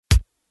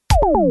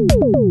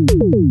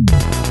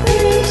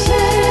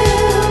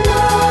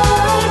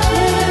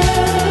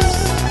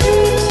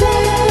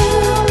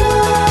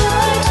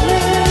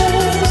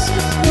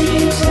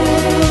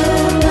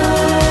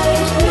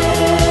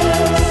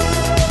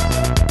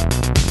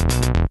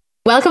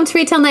Welcome to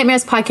Retail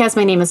Nightmares Podcast.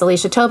 My name is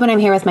Alicia Tobin. I'm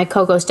here with my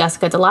co-host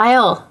Jessica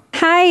Delisle.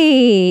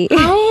 Hi.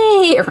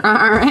 Hi.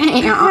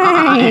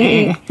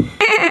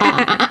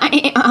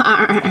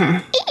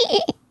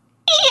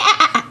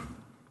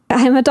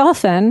 I'm a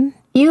dolphin.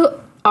 You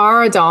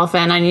are a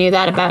dolphin. I knew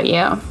that about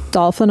you.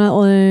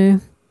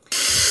 Dolphinately.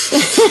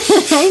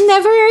 I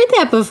never heard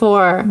that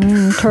before.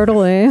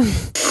 Turtley.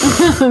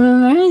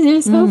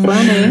 You're so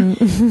funny.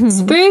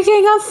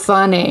 Speaking of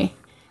funny,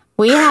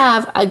 we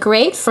have a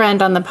great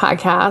friend on the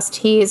podcast.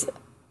 He's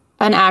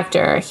an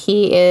actor.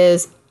 He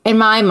is, in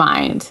my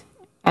mind,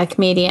 a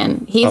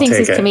comedian. He thinks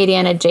he's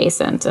comedian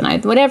adjacent,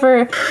 and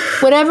whatever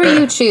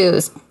you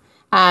choose.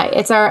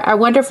 It's our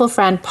wonderful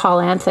friend Paul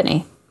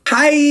Anthony.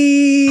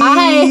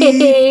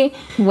 Hi.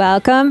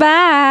 Welcome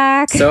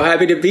back. So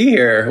happy to be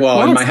here.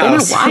 Well, in my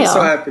house. I'm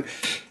so happy.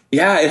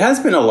 Yeah, it has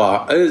been a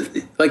lot.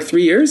 Like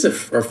 3 years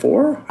or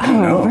 4. I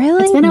don't know.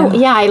 Really? It's been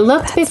I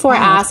looked before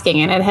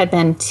asking, and it had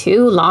been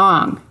too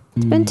long.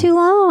 It's been too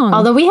long.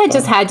 Although we had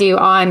just had you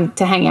on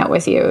to hang out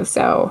with you,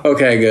 so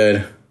okay,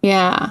 good.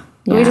 Yeah.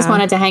 We just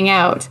wanted to hang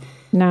out.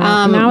 No,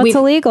 now it's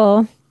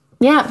illegal.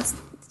 Yeah, it's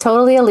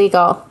totally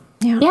illegal.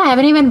 Yeah, I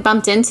haven't even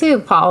bumped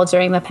into Paul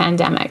during the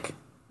pandemic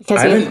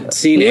because I haven't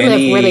seen you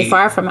any. live really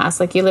far from us.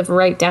 Like you live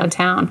right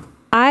downtown.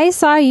 I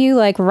saw you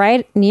like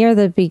right near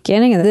the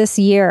beginning of this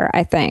year,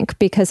 I think,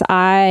 because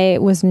I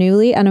was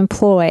newly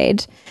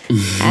unemployed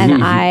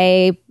and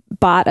I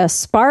bought a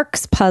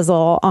Sparks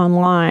puzzle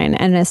online.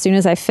 And as soon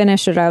as I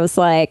finished it, I was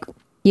like,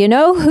 you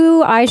know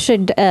who I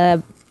should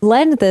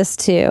lend this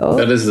to?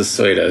 That is the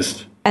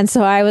sweetest. And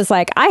so I was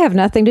like, I have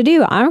nothing to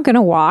do. I'm going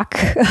to walk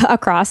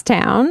across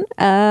town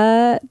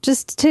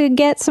just to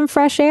get some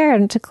fresh air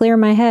and to clear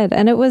my head.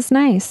 And it was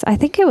nice. I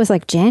think it was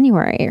like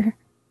January.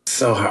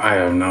 So I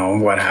don't know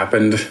what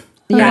happened.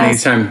 Yeah.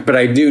 Anytime, but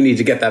I do need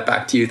to get that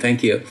back to you.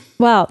 Thank you.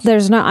 Well,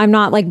 I'm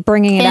not like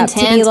bringing it up to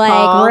be like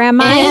Paul.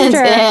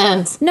 reminder.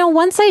 No,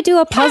 once I do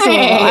a puzzle,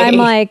 I'm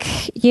like,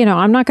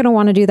 I'm not going to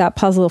want to do that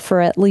puzzle for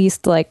at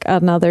least like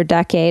another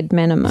decade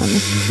minimum.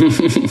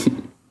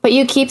 But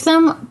you keep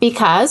them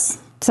because?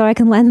 So I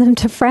can lend them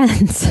to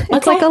friends.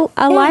 It's like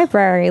a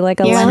library,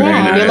 like a library.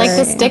 Nice. You're like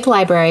the stick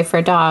library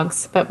for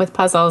dogs, but with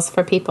puzzles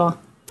for people.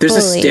 There's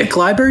a stick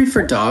library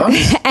for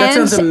dogs? That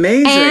sounds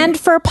amazing. And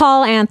for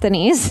Paul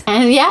Anthony's.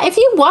 And if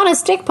you want a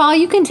stick, Paul,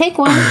 you can take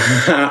one.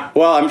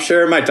 Well, I'm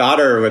sure my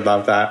daughter would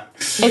love that.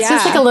 It's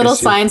just like a little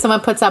sign someone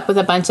puts up with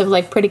a bunch of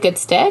like pretty good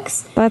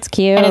sticks. That's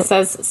cute. And it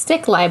says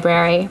stick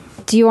library.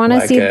 Do you want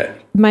to see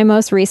my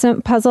most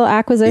recent puzzle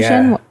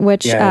acquisition,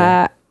 which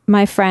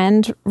my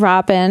friend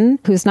Robin,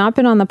 who's not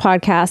been on the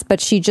podcast,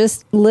 but she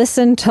just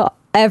listened to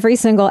every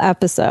single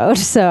episode.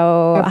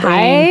 So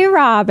hi,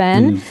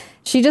 Robin.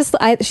 She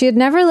had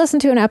never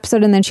listened to an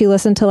episode, and then she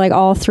listened to like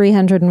all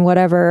 300 and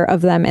whatever of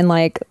them in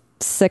like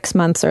 6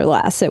 months or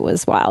less. It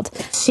was wild.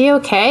 Is she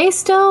okay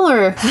still,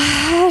 or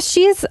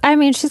she's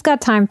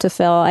got time to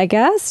fill, I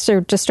guess, or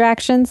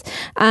distractions.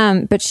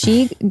 But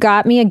she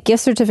got me a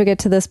gift certificate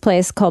to this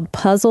place called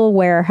Puzzle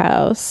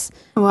Warehouse.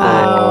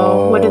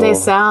 Wow. What do they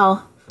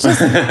sell? Just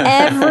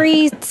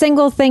every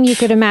single thing you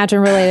could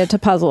imagine related to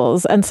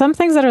puzzles, and some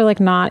things that are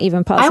like not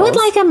even puzzles. I would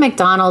like a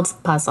McDonald's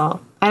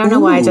puzzle. I don't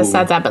know why I just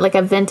said that, but like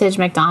a vintage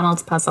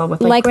McDonald's puzzle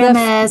with like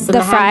Grimace and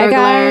the Fry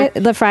guy,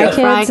 the Fry Kids.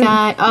 Fry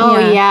guy.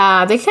 Oh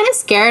yeah, they kind of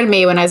scared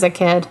me when I was a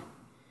kid.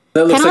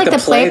 That looks kind of like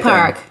the play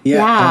park.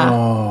 Yeah.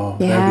 Oh, that'd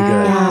be good.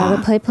 Yeah,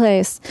 the play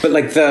place. But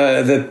like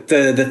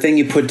the thing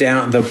you put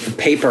down, the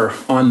paper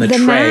on the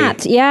tray.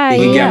 Mat. Yeah,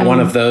 you can get one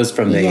of those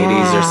from the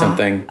 80s or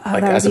something.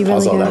 Like as a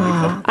puzzle, really that'd be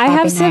cool. I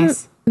have some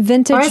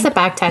vintage. Or as a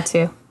back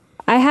tattoo.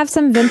 I have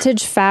some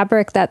vintage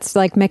fabric that's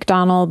like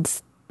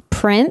McDonald's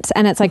print,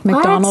 and it's like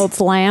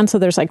McDonald's land, so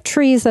there's like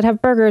trees that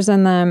have burgers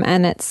in them,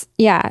 and it's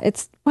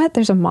what,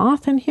 there's a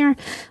moth in here,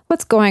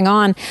 what's going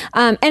on?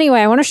 Anyway,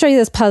 I want to show you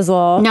this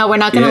puzzle. No, we're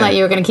not going to let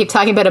you. We're going to keep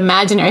talking about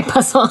imaginary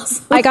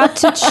puzzles. I got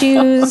to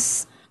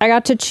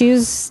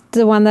choose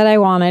the one that I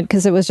wanted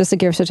because it was just a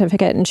gift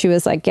certificate, and she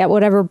was like, get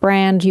whatever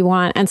brand you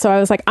want. And so I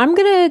was like,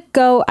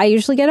 I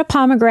usually get a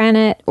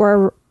pomegranate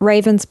or a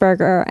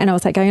Ravensburger, and I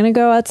was like, I'm gonna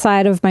go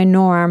outside of my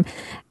norm,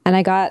 and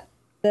I got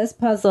this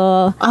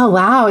puzzle. Oh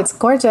wow, it's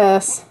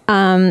gorgeous.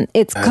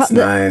 It's called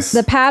nice.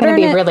 The pattern.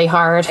 It's gonna be really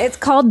hard. It's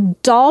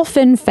called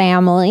Dolphin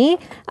Family.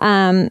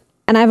 And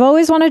I've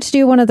always wanted to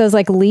do one of those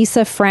like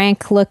Lisa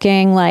Frank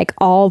looking, like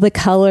all the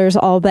colors,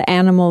 all the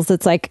animals.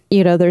 It's like,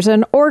 there's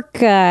an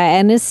orca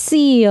and a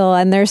seal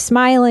and they're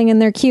smiling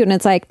and they're cute. And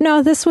it's like,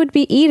 no, this would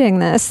be eating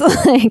this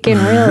like in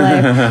real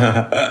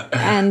life.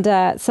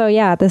 And so,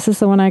 yeah, this is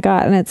the one I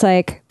got. And it's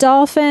like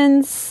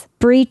dolphins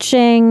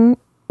breaching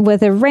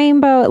with a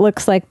rainbow. It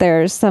looks like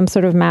there's some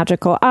sort of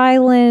magical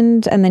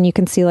island. And then you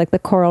can see like the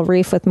coral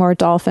reef with more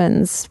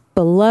dolphins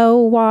below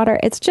water.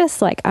 It's just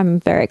like,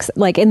 I'm very excited.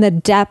 Like in the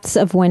depths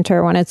of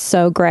winter when it's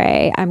so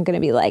gray, I'm going to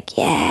be like,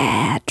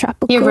 yeah,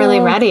 tropical. You're really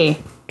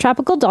ready.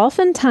 Tropical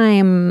dolphin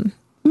time.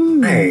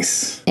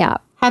 Nice. Yeah.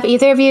 Have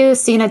either of you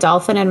seen a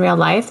dolphin in real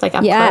life? Like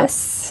up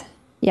Yes. close?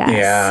 Yes.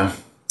 Yeah.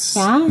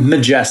 Yeah.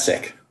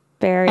 Majestic.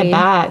 Very. I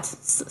bet.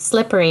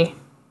 Slippery.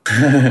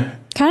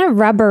 Kind of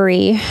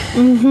rubbery.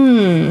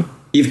 Mm-hmm.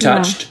 You've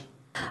touched?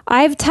 Yeah.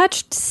 I've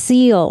touched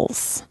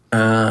seals.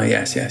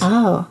 Yes.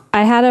 Oh.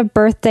 I had a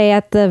birthday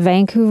at the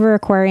Vancouver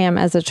Aquarium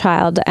as a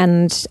child,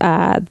 and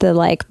the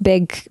like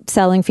big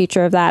selling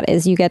feature of that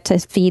is you get to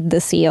feed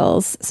the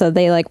seals. So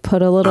they like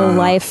put a little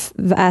life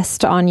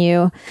vest on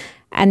you,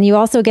 and you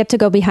also get to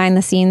go behind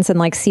the scenes and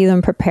like see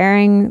them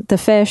preparing the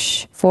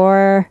fish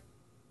for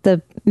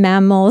the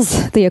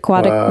mammals, the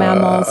aquatic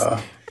mammals.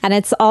 And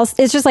it's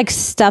just like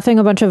stuffing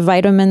a bunch of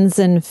vitamins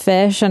in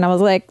fish. And I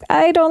was like,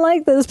 I don't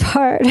like this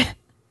part.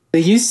 They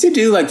used to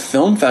do like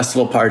film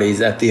festival parties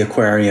at the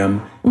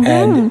aquarium.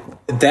 And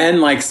then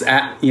like,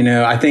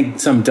 I think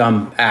some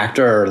dumb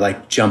actor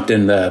like jumped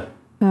in the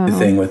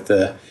thing with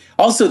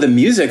also the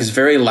music is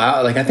very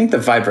loud. Like I think the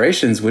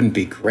vibrations wouldn't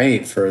be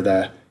great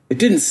it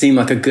didn't seem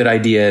like a good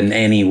idea in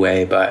any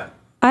way, but.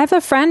 I have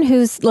a friend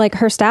who's like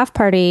her staff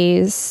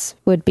parties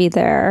would be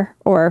there,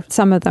 or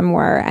some of them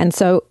were. And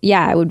so,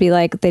 yeah, it would be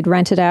like they'd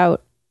rent it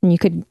out and you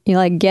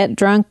like get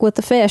drunk with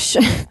the fish.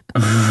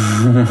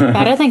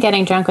 Better than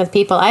getting drunk with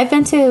people. I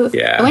went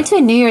to a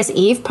New Year's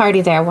Eve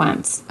party there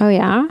once. Oh,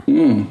 yeah?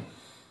 Mm.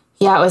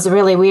 Yeah, it was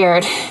really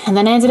weird. And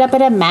then I ended up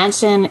at a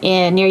mansion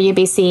near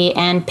UBC,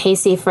 and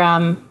Pacey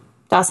from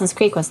Dawson's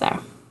Creek was there.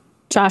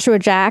 Joshua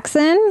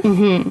Jackson?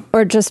 Mm-hmm.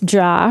 Or just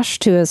Josh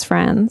to his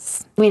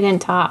friends? We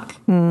didn't talk.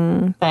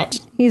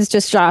 But he's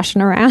just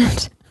joshing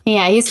around.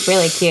 Yeah, he's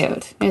really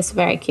cute. He's a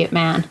very cute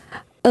man.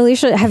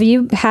 Alicia, have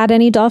you had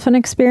any dolphin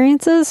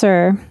experiences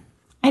or?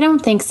 I don't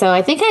think so.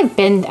 I think I've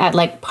been at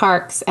like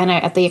parks and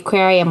at the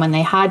aquarium when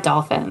they had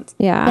dolphins.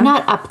 Yeah. But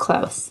not up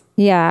close.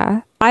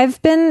 Yeah. I've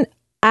been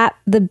at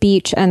the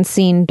beach and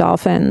seen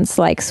dolphins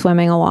like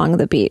swimming along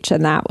the beach,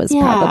 and that was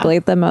probably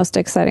the most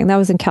exciting. That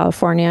was in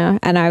California,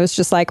 and I was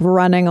just like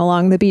running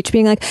along the beach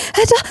being like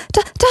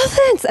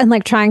dolphins, and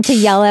like trying to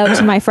yell out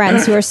to my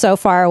friends who are so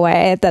far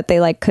away that they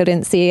like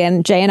couldn't see,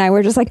 and Jay and I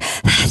were just like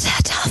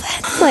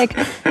dolphins,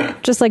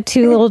 like just like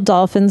two little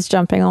dolphins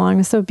jumping along. It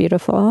was so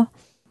beautiful.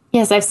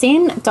 Yes, I've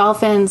seen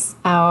dolphins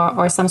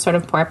or some sort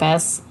of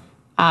porpoise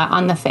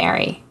on the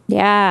ferry.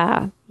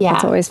 Yeah,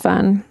 it's always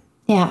fun.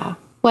 Yeah.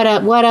 What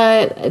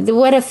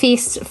a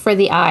feast for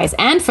the eyes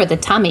and for the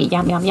tummy.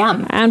 Yum, yum,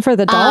 yum. And for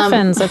the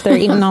dolphins if they're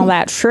eating all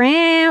that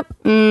shrimp.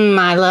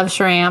 I love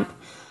shrimp.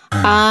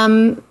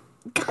 Guys,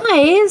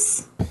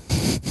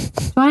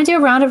 you want to do a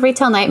round of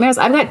retail nightmares?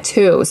 I've got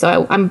two,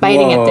 so I'm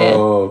biting at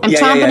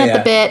chomping at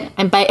the bit.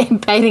 I'm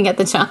biting at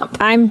the chomp.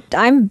 I'm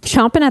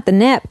chomping at the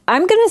nip.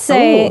 I'm going to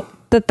say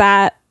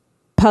that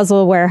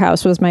Puzzle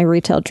Warehouse was my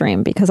retail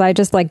dream because I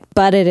just like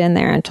butted in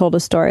there and told a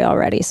story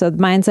already. So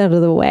mine's out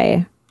of the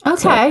way.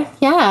 Okay,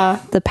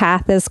 yeah. The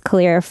path is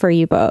clear for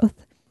you both.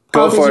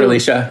 Go for it,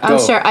 Alicia. Go.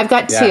 Oh, sure. I've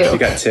got two. Yeah, you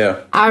got two.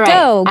 All right.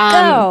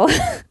 Go.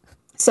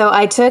 So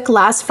I took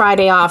last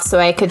Friday off so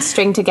I could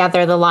string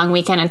together the long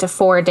weekend into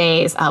 4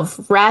 days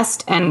of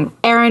rest and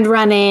errand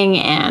running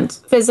and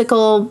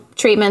physical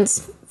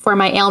treatments for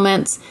my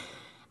ailments.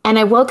 And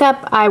I woke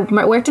up, I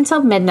worked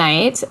until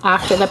midnight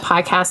after the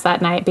podcast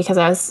that night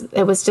because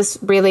it was just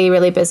really,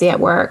 really busy at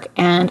work.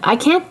 And I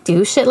can't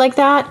do shit like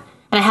that.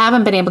 And I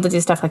haven't been able to do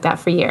stuff like that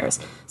for years.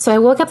 So I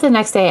woke up the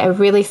next day, I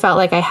really felt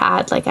like I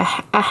had like a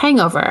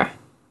hangover.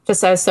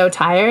 Just I was so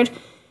tired.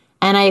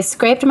 And I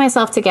scraped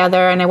myself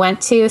together and I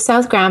went to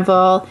South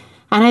Granville.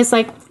 And I was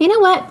like, you know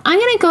what? I'm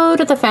going to go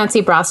to the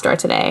fancy bra store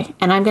today.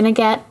 And I'm going to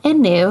get a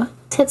new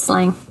tit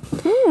sling.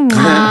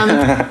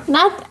 I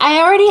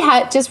already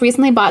had just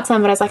recently bought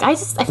some, but I was like, I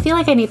feel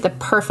like I need the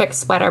perfect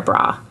sweater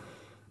bra.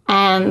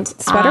 And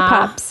sweater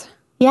pups.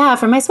 Yeah,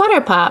 for my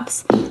sweater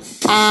pups.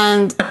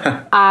 And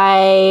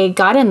I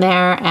got in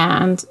there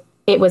and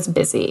it was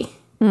busy.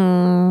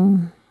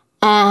 And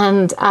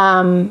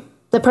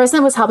the person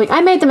that was helping,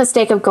 I made the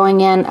mistake of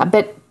going in a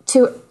bit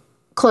too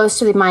close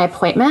to my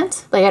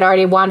appointment. Like I'd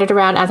already wandered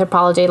around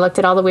Anthropologie, looked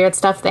at all the weird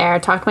stuff there,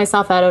 talked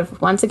myself out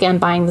of, once again,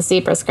 buying the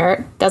zebra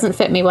skirt. Doesn't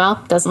fit me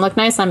well, doesn't look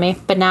nice on me,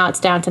 but now it's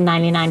down to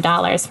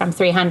 $99 from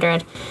 $300.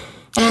 And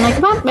I'm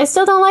like, well, I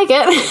still don't like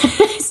it.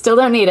 I still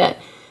don't need it.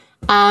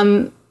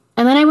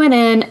 And then I went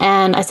in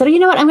and I said, you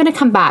know what? I'm going to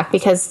come back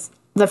because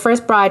the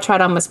first bra I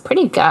tried on was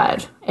pretty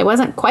good. It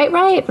wasn't quite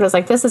right, but I was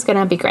like, this is going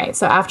to be great.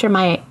 So after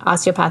my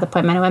osteopath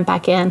appointment, I went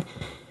back in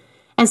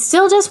and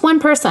still just one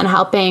person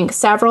helping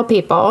several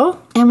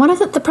people. And one of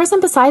the person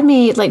beside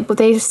me, like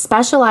they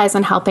specialize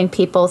in helping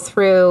people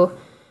through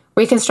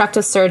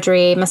reconstructive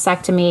surgery,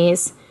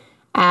 mastectomies,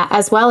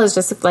 as well as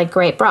just like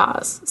great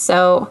bras.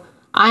 So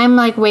I'm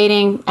like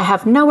waiting. I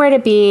have nowhere to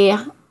be.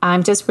 I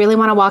just really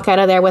want to walk out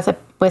of there with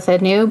a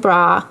new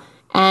bra.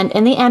 And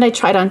in the end, I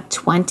tried on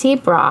 20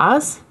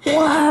 bras.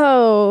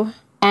 Whoa.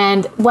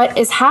 And what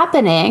is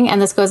happening,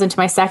 and this goes into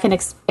my second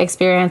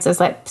experience, is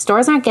that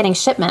stores aren't getting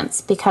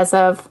shipments because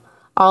of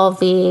all of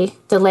the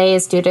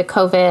delays due to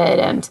COVID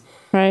and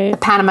the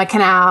Panama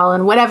Canal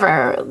and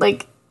whatever.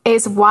 Like,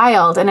 it's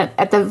wild. And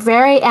at the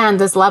very end,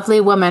 this lovely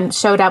woman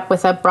showed up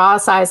with a bra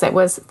size that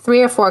was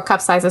 3 or 4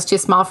 cup sizes too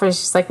small for her.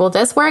 She's like, will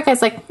this work? I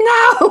was like,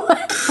 no.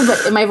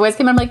 But my voice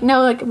came out, I'm like,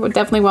 no, like, it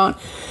definitely won't.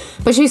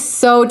 But she's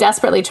so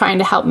desperately trying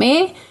to help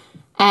me.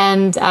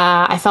 And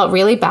I felt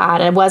really bad.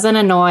 I wasn't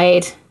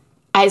annoyed,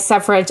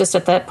 except for just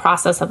at the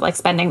process of like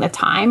spending the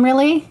time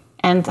really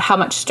and how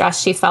much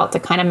stress she felt to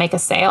kind of make a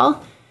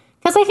sale.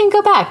 Because I can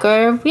go back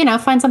or,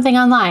 find something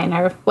online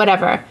or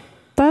whatever.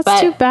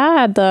 That's too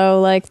bad, though.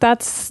 Like,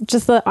 that's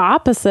just the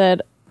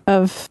opposite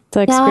of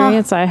the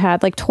experience I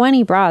had. Like,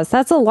 20 bras.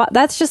 That's a lot.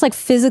 That's just, like,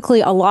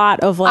 physically a lot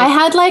of, like... I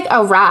had, like,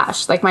 a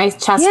rash. Like, my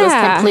chest was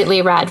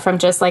completely red from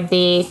just, like,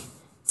 the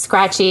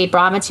scratchy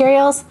bra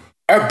materials.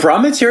 Are bra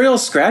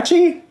materials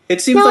scratchy?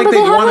 It seems like they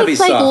want to be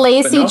soft. Like,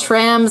 lacy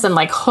trims and,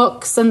 like,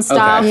 hooks and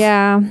stuff. Okay.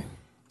 Yeah.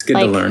 It's good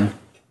to learn.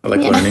 I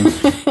like learning.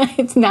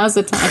 Now's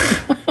the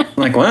time. I'm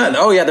like, what?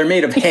 Oh, yeah, they're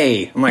made of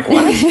hay. I'm like,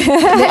 what?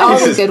 All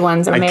the good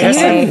ones are made of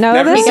hay. No,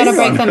 you gotta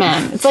break them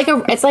in.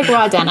 It's like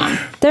raw denim.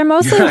 They're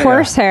mostly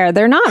horsehair.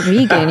 They're not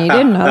vegan. You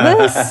didn't know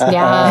this?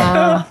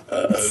 Yeah.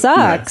 It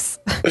sucks.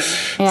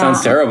 Yeah.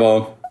 Sounds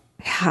terrible.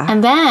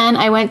 And then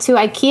I went to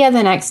IKEA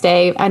the next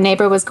day. A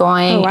neighbor was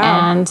going,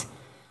 and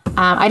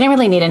I didn't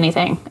really need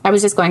anything. I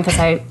was just going because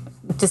I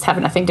just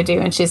have nothing to do,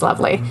 and she's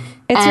lovely.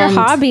 It's your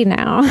hobby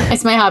now.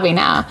 It's my hobby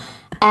now.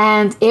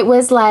 And it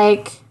was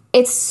like,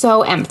 it's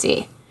so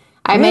empty.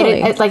 I made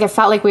it like, it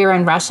felt like we were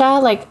in Russia.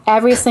 Like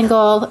every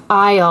single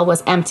aisle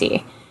was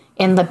empty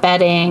in the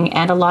bedding,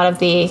 and a lot of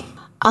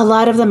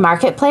the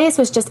marketplace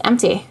was just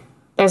empty.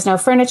 There's no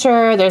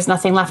furniture. There's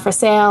nothing left for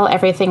sale.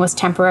 Everything was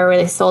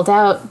temporarily sold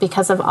out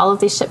because of all of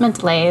these shipment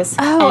delays.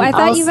 Oh, I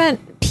thought you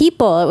meant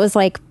people. It was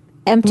like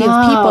empty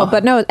of people,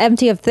 but no,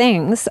 empty of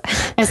things.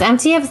 It's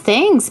empty of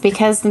things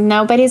because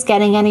nobody's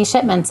getting any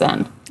shipments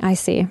in. I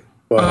see.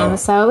 Wow.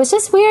 So it was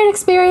just weird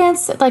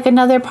experience, like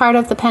another part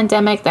of the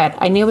pandemic that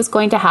I knew was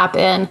going to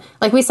happen.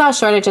 Like we saw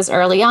shortages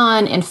early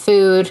on in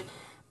food,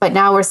 but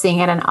now we're seeing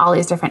it in all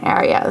these different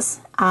areas.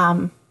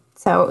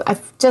 So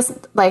I've just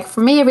like, for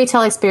me, a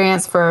retail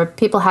experience for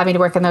people having to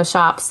work in those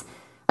shops,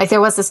 like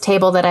there was this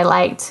table that I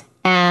liked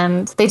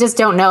and they just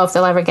don't know if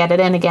they'll ever get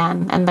it in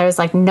again. And there's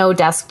like no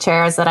desk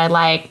chairs that I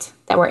liked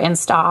that were in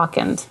stock.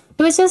 And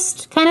it was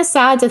just kind of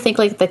sad to think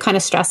like the kind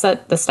of stress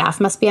that the staff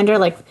must be under.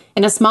 Like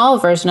in a small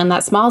version in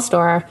that small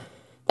store,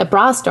 the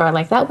bra store,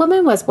 like that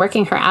woman was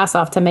working her ass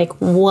off to make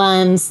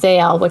one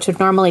sale, which would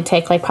normally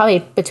take like probably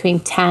between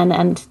 10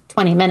 and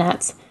 20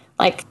 minutes.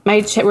 Like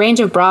my range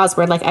of bras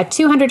were like a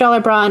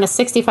 $200 bra and a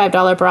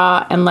 $65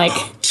 bra and like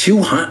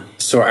 200.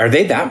 So are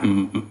they that?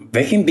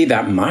 They can be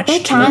that much. They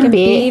can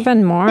be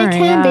even more. They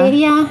can be,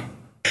 yeah.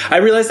 I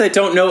realize I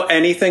don't know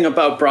anything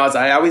about bras.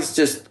 I always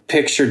just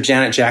picture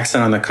Janet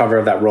Jackson on the cover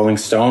of that Rolling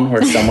Stone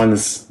where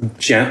someone's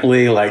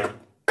gently like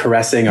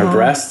caressing her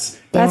breasts.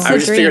 That's I the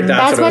just dream. figured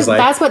that's what it was like.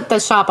 That's what the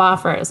shop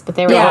offers. But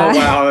they were Oh,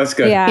 wow, that's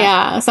good.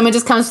 yeah. Someone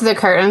just comes through the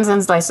curtains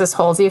and like just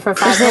holds you for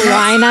 5 There's minutes. a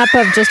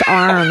lineup of just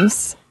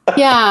arms.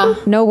 Yeah.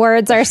 No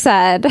words are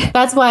said.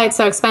 That's why it's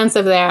so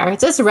expensive there.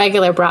 It's just a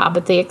regular bra,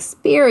 but the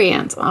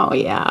experience, oh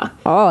yeah.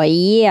 Oh,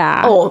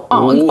 yeah.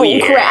 Oh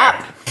yeah.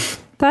 crap.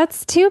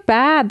 That's too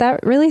bad. That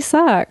really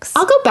sucks.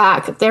 I'll go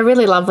back. They're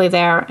really lovely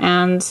there.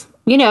 And,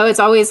 it's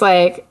always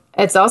like,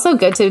 it's also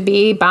good to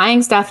be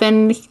buying stuff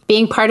and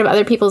being part of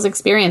other people's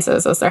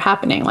experiences as they're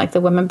happening. Like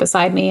the woman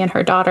beside me and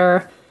her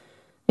daughter,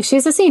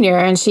 she's a senior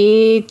and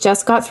she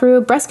just got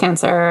through breast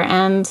cancer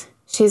and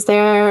she's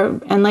there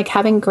and like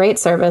having great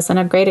service and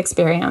a great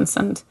experience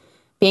and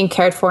being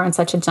cared for in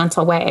such a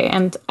gentle way.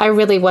 And I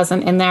really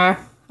wasn't in there.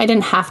 I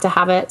didn't have to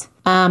have it.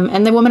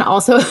 And the woman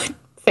also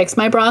fixed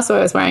my bra so I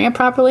was wearing it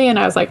properly. And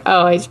I was like,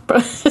 oh, I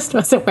just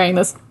wasn't wearing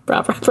this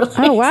bra properly.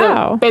 Oh,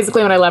 wow. So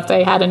basically, when I left,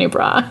 I had a new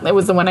bra. It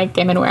was the one I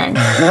came in wearing.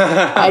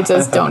 I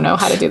just don't know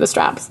how to do the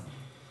straps.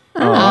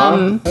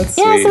 That's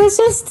Yeah, sweet. so it's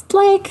just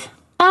like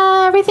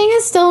everything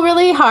is still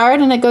really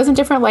hard and it goes in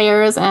different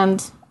layers.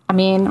 And I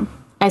mean,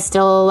 I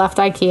still left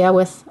IKEA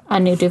with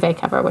a new duvet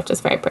cover, which is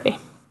very pretty.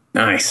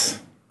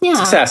 Nice. Yeah.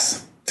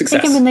 Success. I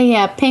think I'm in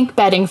the pink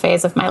bedding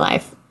phase of my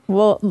life.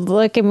 Well,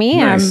 look at me.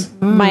 Nice.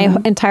 My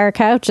entire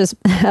couch is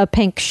a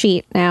pink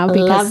sheet now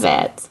because Love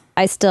it.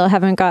 I still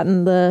haven't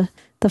gotten the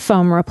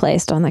foam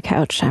replaced on the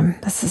couch.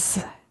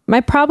 My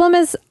problem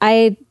is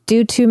I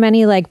do too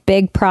many like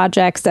big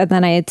projects and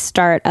then I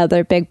start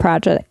other big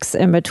projects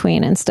in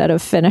between instead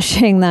of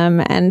finishing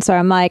them. And so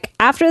I'm like,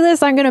 after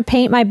this, I'm going to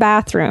paint my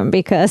bathroom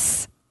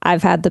because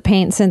I've had the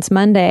paint since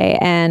Monday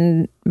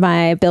and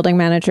my building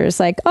manager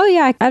is like, oh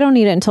yeah, I don't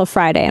need it until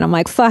Friday. And I'm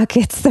like, fuck,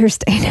 it's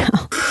Thursday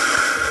now.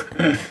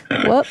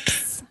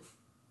 Whoops.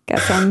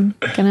 Guess I'm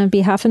going to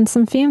be huffing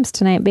some fumes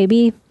tonight,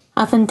 baby.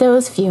 Huffing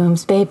those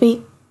fumes,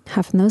 baby.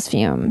 Huffing those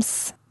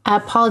fumes.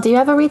 Paul, do you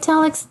have a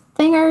retail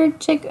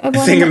thingamajig?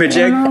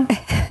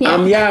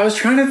 Thingamajig? Yeah, I was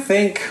trying to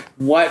think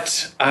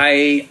what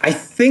I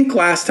think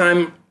last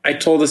time I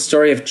told a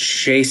story of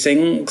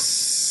chasing,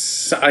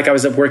 like I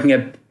was working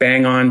at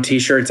Bang On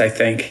T-shirts, I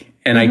think,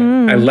 and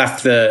I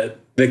left the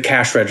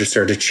cash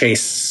register to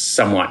chase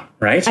someone,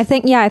 right? I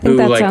think that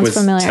sounds was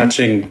familiar.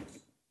 Touching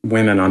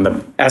women on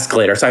the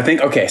escalator. So I think,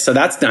 okay, so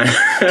that's done.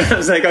 I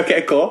was like,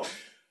 okay, cool.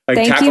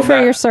 Thank you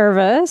for your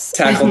service.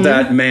 Tackled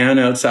that man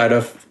outside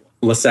of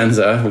La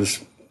Senza.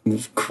 It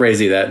was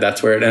crazy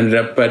that's where it ended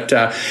up. But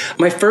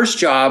my first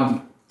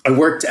job I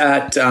worked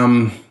at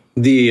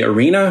the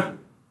arena,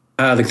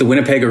 like the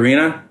Winnipeg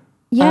Arena.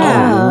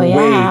 Yeah. Oh,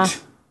 yeah.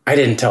 Wait, I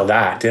didn't tell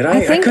that, did I?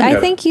 I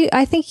think you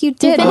did.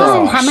 You've been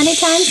on how many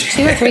times?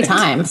 2 or 3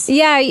 times.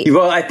 Yeah.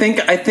 Well, I think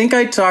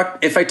I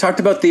talked. If I talked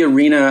about the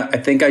arena, I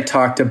think I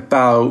talked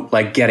about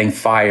like getting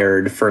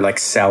fired for like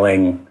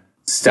selling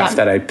stuff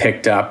that I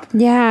picked up.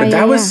 Yeah, but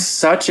that was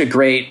such a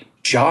great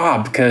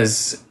job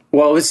because,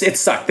 well, it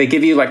sucked. They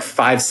give you like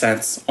 5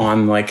 cents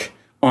on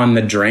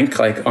the drink,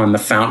 like on the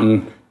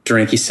fountain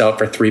drink. You sell it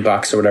for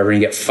 $3 or whatever,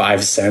 and you get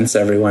 5 cents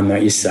every one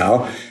that you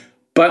sell.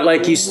 But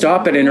like you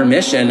stop at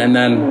intermission, and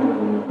then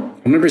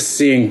I remember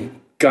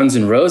seeing Guns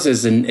N'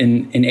 Roses in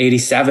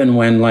 87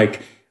 when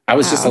like I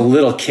was just a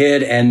little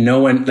kid and no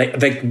one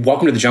like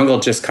Welcome to the Jungle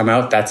had just come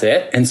out. That's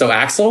it. And so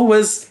Axl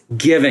was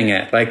giving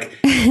it. Like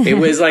it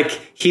was like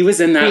he was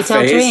in that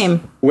Retail phase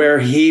dream. where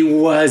he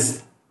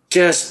was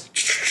just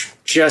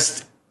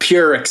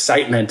pure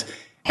excitement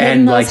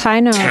and like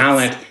high notes.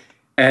 talent.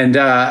 And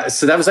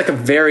so that was like a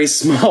very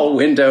small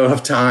window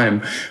of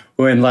time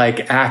when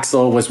like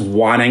Axl was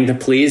wanting to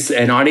please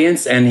an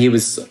audience, and he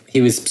was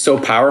so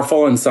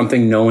powerful and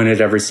something no one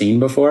had ever seen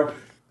before.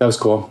 That was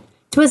cool.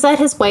 Was that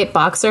his white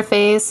boxer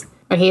phase?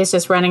 Or he was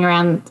just running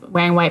around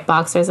wearing white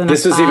boxers and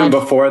This was even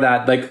before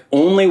that. Like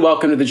only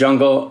Welcome to the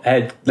Jungle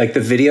had like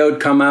the video had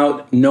come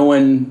out. No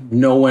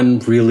one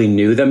really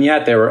knew them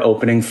yet. They were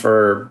opening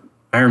for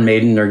Iron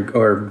Maiden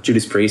or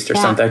Judas Priest or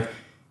something.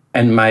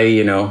 And my,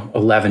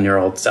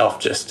 11-year-old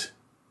self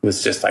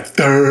was just like,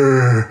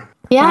 "Durr."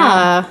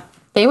 Yeah.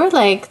 They were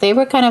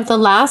kind of the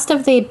last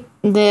of the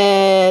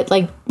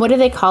like, what do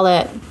they call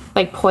it?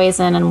 Like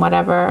Poison and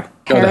whatever.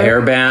 The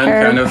hair band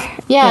kind of.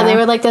 Yeah, they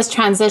were like this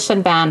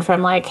transition band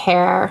from like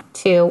hair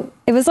to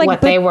It was like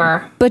what they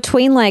were.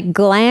 between like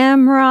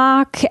glam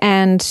rock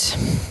and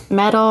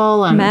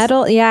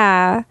Metal.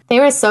 Yeah. They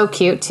were so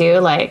cute too.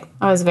 Like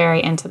I was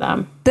very into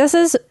them. This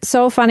is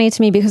so funny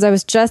to me because I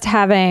was just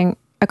having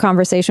a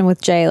conversation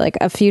with Jay like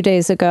a few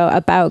days ago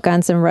about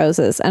Guns N'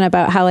 Roses and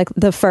about how like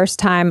the first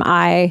time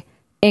I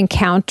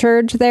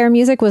encountered their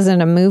music was in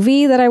a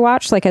movie that I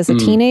watched like as a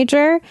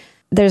teenager.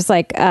 There's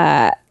like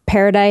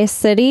Paradise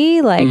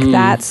City, like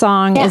that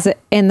song is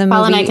in the movie.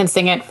 Paul and I can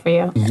sing it for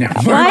you.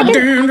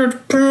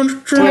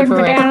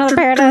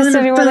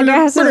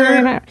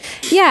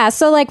 Yeah,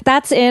 so like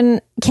that's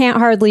in Can't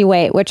Hardly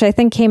Wait, which I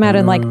think came out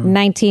in like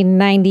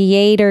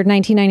 1998 or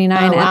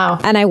 1999. Oh, wow.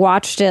 And I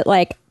watched it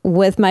like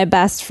with my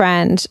best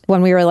friend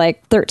when we were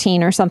like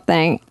 13 or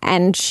something.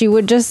 And she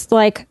would just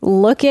like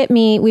look at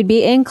me. We'd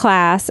be in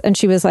class and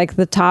she was like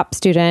the top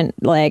student,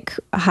 like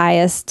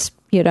highest,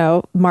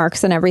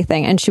 marks and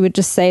everything. And she would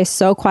just say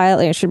so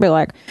quietly, and she'd be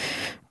like,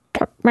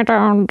 "Took me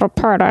down to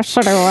Paradise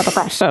City where the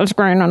grass is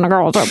green and the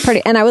girls are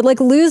pretty." And I would like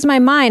lose my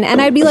mind. And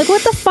I'd be like,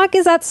 what the fuck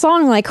is that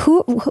song? Like,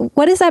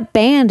 what is that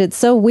band? It's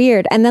so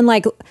weird. And then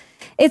like,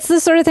 it's the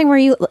sort of thing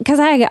where because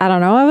I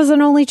don't know, I was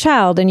an only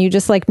child and you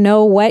just like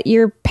know what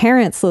your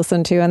parents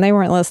listened to, and they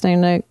weren't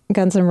listening to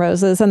Guns N'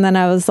 Roses. And then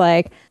I was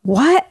like,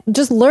 what?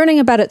 Just learning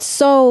about it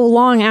so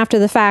long after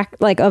the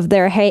fact, like of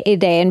their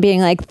heyday, and being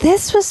like,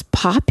 this was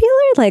popular?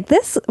 Like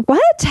this,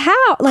 what?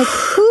 How? Like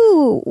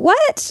who?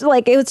 What?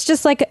 Like it was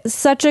just like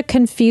such a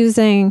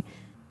confusing.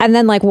 And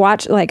then like I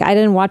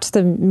didn't watch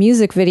the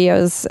music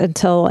videos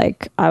until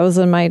like I was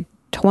in my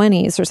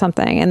 20s or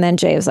something. And then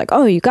Jay was like,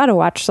 oh, you got to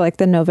watch like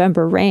the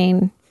November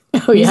Rain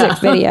music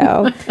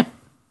video.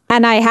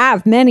 And I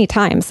have many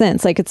times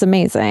since. Like, it's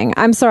amazing.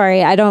 I'm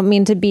sorry. I don't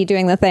mean to be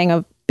doing the thing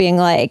of being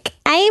like,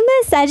 I'm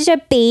such a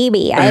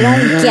baby. I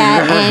don't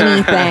get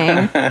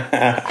anything.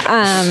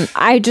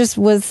 I just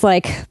was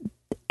like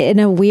in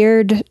a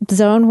weird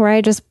zone where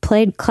I just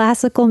played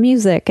classical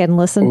music and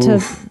listened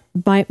to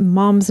my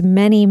mom's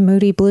many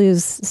Moody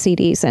Blues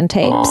CDs and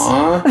tapes.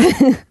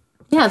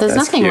 Yeah, there's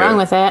nothing wrong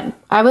with it.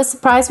 I was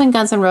surprised when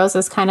Guns N'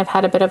 Roses kind of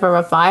had a bit of a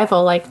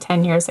revival like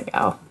 10 years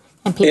ago.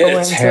 And people were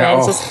into it.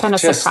 It just kind of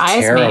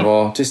surprised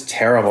me. Just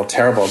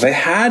terrible. They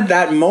had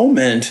that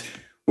moment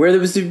where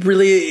there was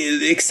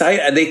really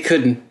exciting. They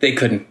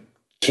couldn't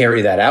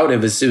carry that out.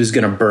 It was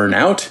going to burn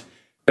out.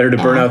 Better to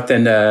burn out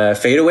than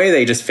fade away.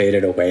 They just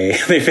faded away.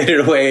 They faded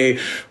away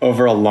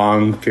over a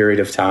long period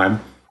of time.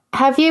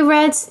 Have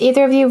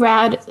either of you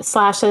read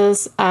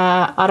Slash's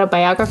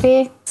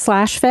autobiography?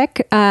 Slash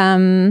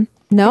fic?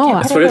 No.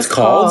 That's what it's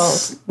called?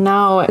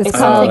 No, it's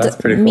called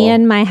cool. Me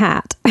and My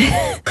Hat.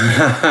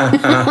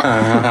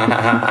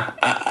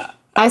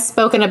 I've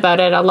spoken about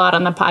it a lot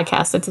on the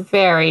podcast. It's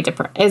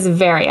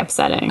very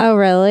upsetting. Oh,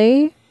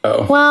 really?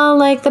 Oh. Well,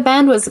 like the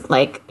band was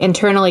like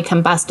internally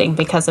combusting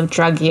because of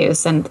drug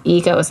use and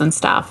egos and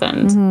stuff.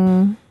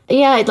 And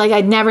yeah, like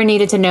I never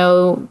needed to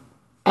know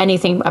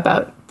anything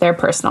about their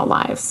personal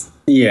lives.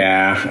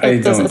 Yeah,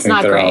 it's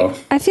not great.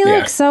 I feel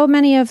like so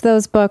many of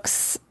those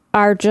books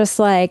are just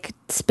like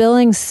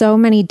spilling so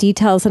many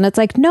details, and it's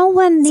like no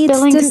one needs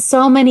spilling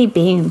so many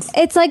beans.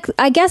 It's like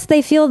I guess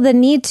they feel the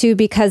need to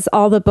because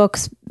all the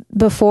books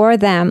before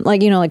them,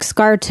 like like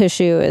Scar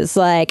Tissue is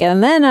like,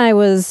 and then I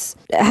was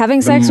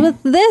having sex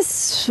with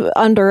this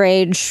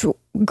underage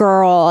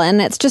girl,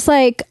 and it's just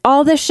like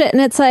all this shit,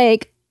 and it's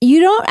like you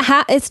don't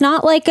have, it's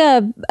not like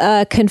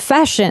a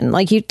confession.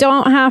 Like you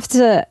don't have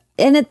to,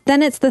 and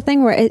then it's the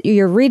thing where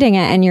you're reading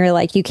it and you're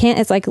like, you can't,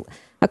 it's like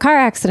a car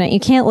accident. You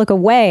can't look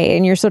away.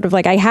 And you're sort of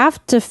like, I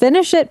have to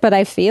finish it, but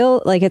I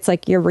feel like it's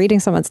like you're reading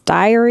someone's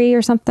diary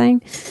or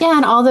something. Yeah.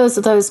 And all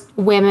those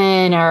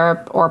women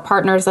or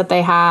partners that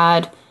they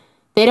had,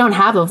 they don't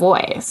have a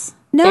voice.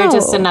 No. They're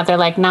just another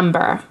like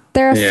number.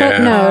 They're a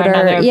footnote or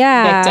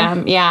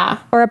victim. Yeah.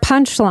 Or a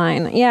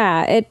punchline.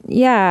 Yeah.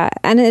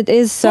 And it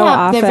is so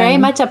often. They're very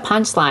much a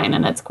punchline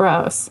and it's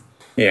gross.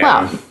 Yeah.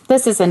 Well,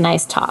 this is a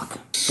nice talk.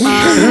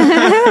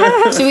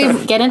 Should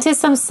we get into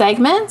some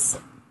segments?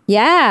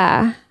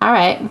 Yeah. All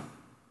right.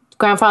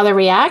 Grandfather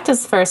React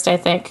is first, I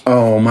think.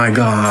 Oh my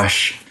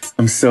gosh.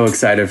 I'm so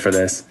excited for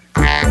this.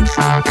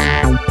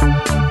 Grandfather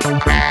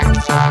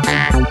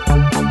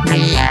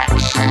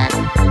Reaction.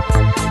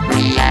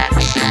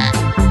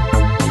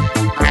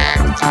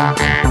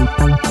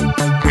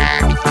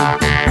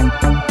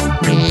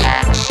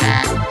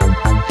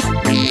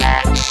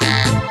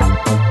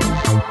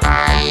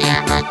 I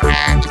am a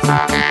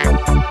grandfather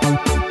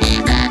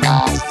in an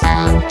old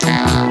photo.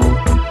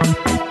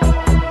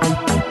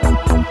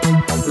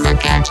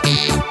 Look at me.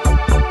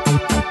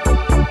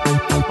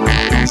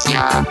 Where does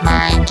your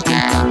mind go?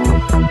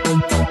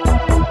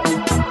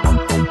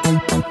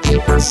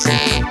 People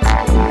say I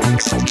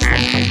look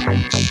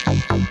strange.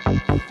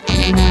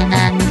 In an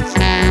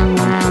unfair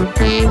world,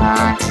 they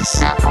want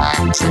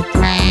someone to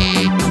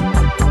blame.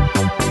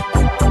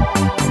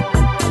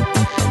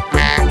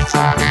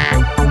 Grandfather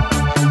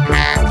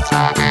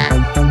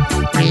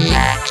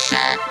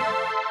Reaction.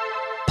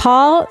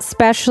 Paul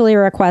specially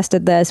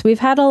requested this. We've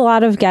had a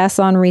lot of guests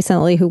on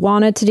recently who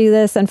wanted to do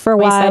this, and for a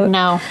while said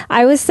no.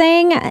 I was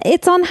saying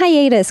it's on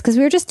hiatus because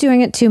we were just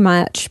doing it too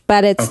much.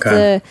 But it's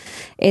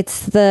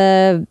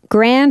the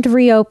grand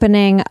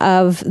reopening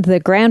of the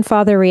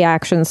Grandfather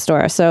Reaction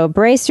store. So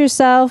brace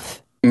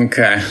yourself.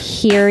 Okay.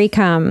 Here he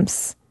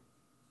comes.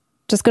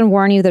 Just going to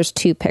warn you, there's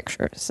 2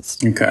 pictures.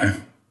 Okay.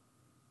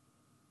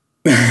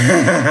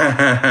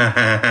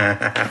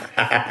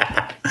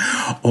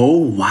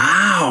 Oh,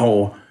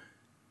 wow.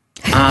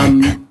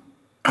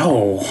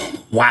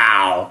 Oh,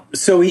 wow.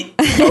 So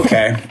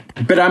okay.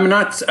 But am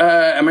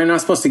I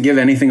not supposed to give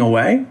anything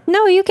away?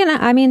 No, you can,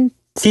 I mean,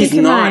 he's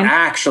not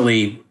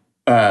actually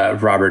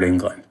Robert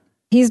Englund.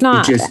 He's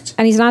not.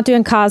 And he's not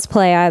doing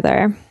cosplay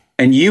either.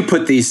 And you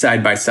put these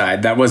side by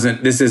side.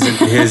 This isn't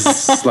his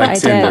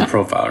like Tinder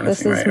profile or anything,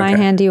 This is right? my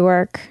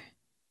handiwork.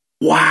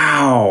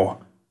 Wow.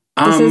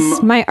 This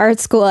is my art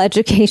school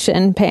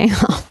education paying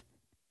off.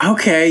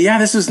 Okay, yeah,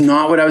 this is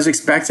not what I was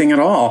expecting at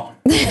all.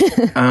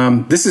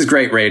 This is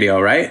great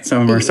radio, right?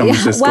 Someone's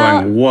just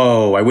going,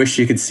 whoa, I wish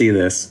you could see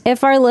this.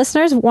 If our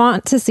listeners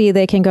want to see,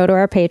 they can go to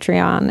our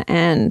Patreon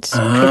and it's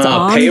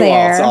on paywall.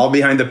 there. It's all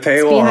behind the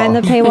paywall. It's behind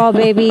the paywall,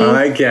 baby.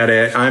 I get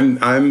it.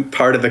 I'm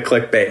part of the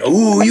clickbait.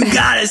 Ooh, you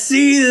gotta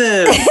see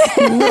this.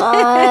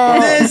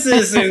 This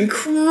is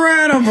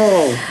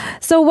incredible.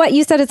 So what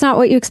you said, it's not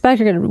what you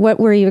expected. What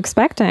were you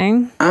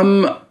expecting?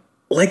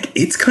 Like,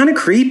 it's kind of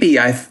creepy.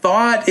 I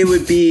thought it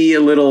would be a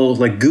little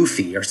like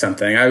goofy or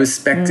something. I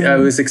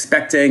was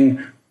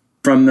expecting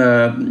from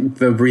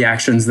the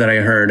reactions that I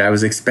heard, I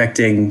was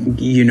expecting,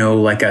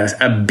 like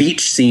a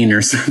beach scene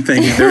or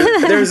something.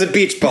 There's a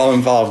beach ball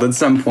involved at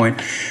some point,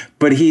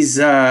 but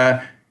he's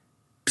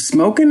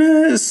smoking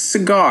a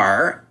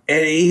cigar.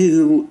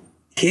 And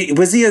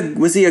was he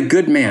a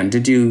good man?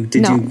 Did you?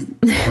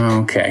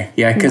 Okay,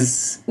 yeah,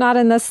 because not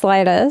in the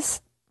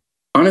slightest.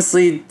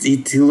 Honestly, he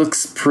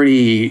looks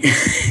pretty.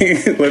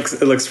 It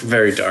looks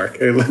very dark.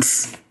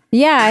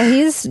 Yeah,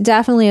 he's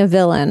definitely a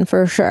villain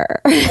for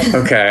sure.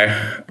 Okay.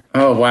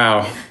 Oh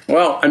wow.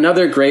 Well,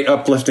 another great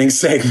uplifting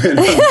segment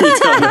of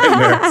Retail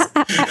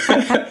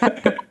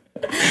Nightmares.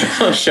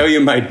 I'll show you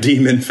my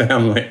demon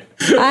family.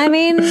 I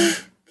mean,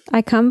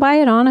 I come by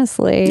it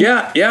honestly.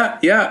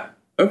 Yeah.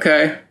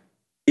 Okay.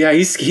 Yeah,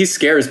 he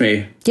scares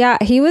me. Yeah,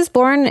 he was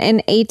born in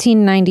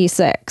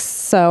 1896.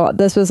 So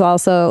this was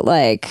also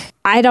like,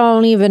 I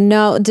don't even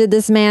know. Did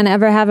this man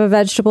ever have a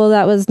vegetable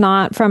that was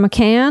not from a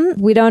can?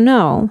 We don't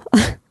know.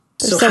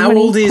 So how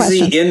old is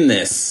he in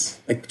this?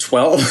 Like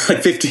 12?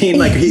 Like 15?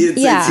 Like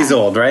he's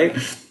old, right?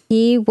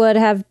 He would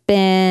have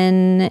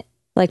been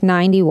like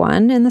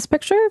 91 in this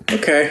picture.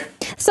 Okay.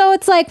 So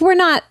it's like, we're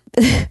not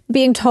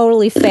being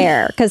totally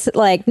fair because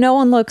like no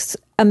one looks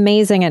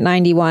amazing at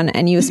 91,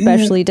 and you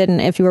especially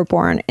didn't if you were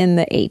born in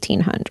the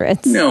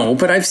 1800s. No,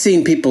 but I've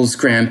seen people's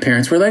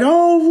grandparents were like,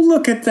 oh,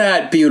 look at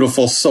that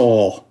beautiful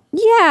soul.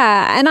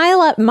 Yeah, and I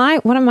love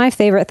one of my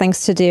favorite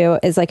things to do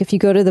is like if you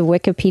go to the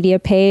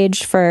Wikipedia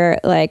page for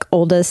like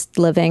oldest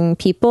living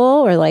people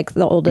or like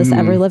the oldest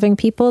ever living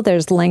people,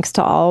 there's links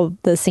to all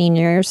the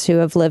seniors who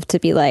have lived to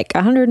be like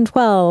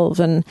 112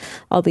 and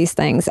all these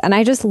things. And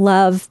I just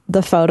love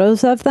the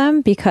photos of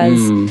them because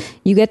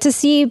you get to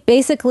see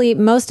basically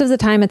most of the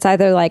time it's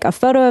either like a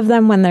photo of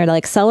them when they're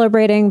like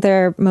celebrating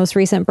their most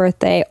recent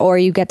birthday, or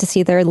you get to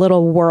see their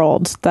little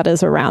world that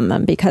is around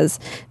them, because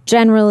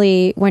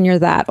generally when you're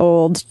that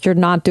old, you're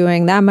not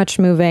doing that much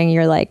moving.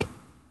 You're like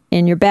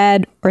in your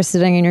bed or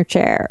sitting in your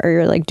chair, or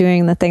you're like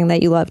doing the thing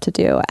that you love to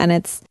do. And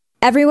it's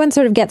everyone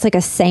sort of gets like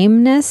a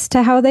sameness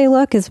to how they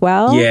look as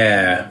well.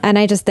 Yeah. And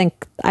I just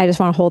think I just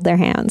want to hold their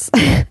hands.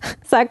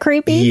 Is that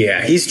creepy?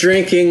 Yeah. He's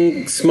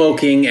drinking,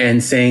 smoking,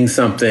 and saying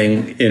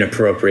something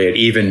inappropriate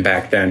even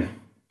back then.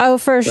 Oh,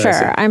 for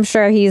sure. I'm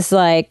sure he's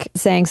like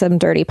saying some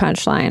dirty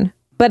punchline.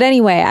 But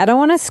anyway, I don't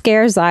want to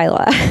scare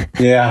Zyla.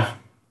 Yeah.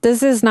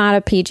 This is not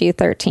a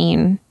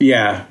PG-13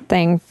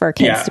 thing for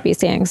kids to be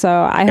seeing. So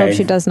I hope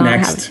she does not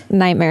have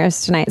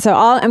nightmares tonight. So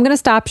I'm going to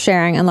stop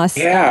sharing unless...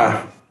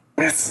 Yeah.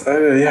 That's,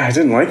 I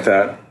didn't like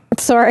that.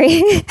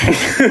 Sorry.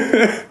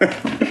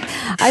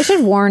 I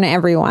should warn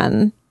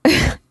everyone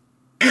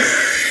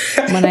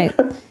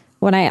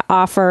when I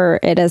offer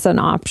it as an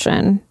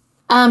option.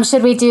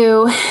 Should we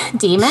do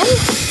demon?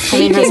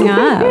 Speaking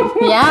of.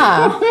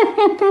 Yeah.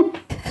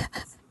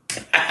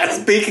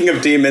 Speaking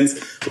of demons,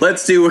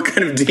 let's do what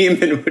kind of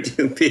demon would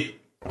you be?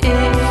 If you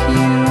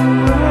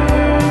were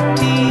a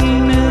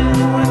demon,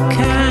 what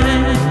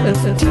kind of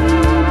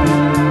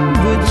demon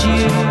would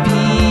you be?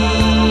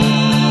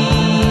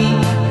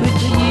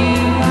 Would you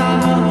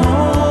have a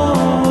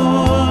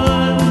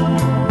horn?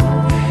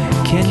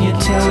 Can you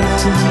tell it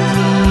to me?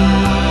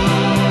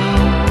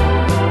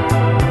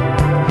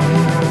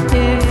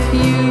 If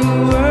you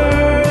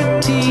were a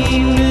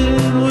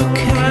demon, what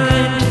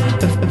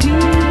kind of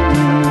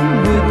demon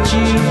would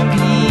you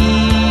be?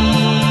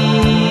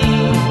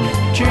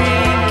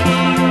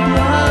 Drinking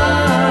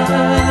blood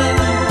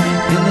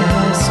in the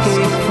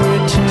hellscape for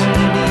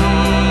eternity.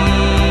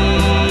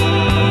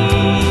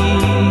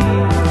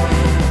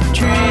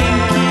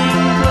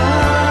 Drinking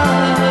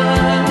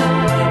blood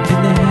in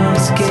the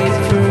hellscape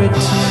for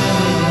eternity.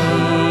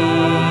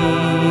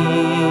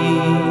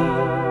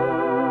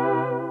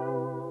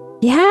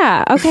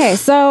 Yeah. Okay.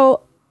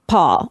 So,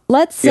 Paul,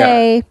 let's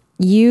say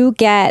you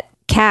get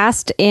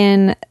cast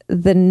in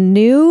the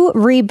new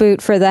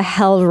reboot for the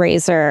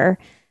Hellraiser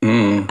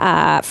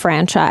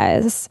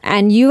franchise,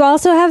 and you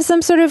also have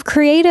some sort of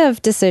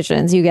creative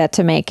decisions you get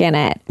to make in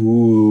it.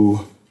 Ooh.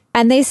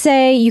 And they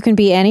say you can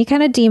be any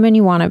kind of demon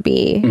you want to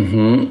be.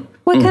 Mm-hmm.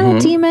 What kind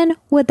of demon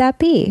would that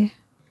be?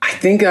 I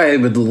think I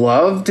would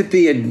love to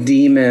be a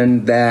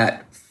demon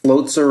that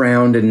floats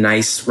around in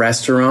nice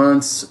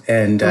restaurants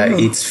and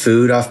eats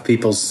food off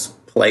people's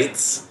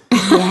plates.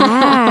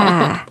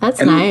 Yeah.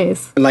 That's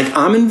nice. Like,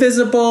 I'm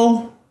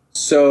invisible,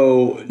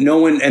 so no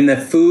one, and the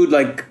food,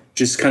 like,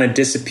 just kind of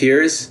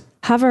disappears.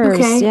 Hovers.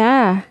 Okay.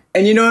 Yeah.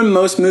 And you know, in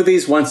most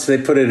movies, once they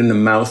put it in the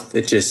mouth,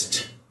 it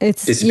just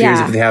disappears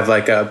if they have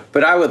like a,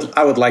 but I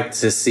would like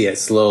to see it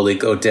slowly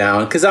go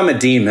down, because I'm a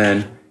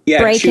demon.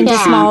 Yeah, break into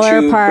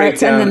smaller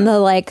parts, and then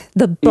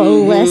the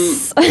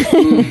bolus.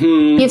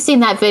 You've seen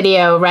that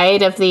video,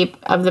 right? Of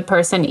the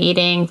person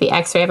eating, the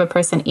X-ray of a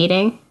person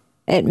eating.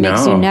 It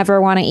makes you never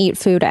want to eat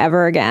food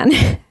ever again.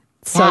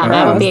 So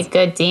that would be a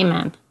good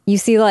demon. You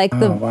see like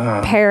the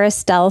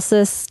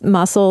peristalsis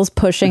muscles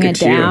pushing it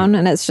down,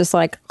 and it's just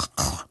like...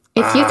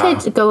 If you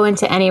could go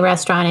into any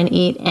restaurant and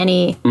eat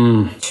any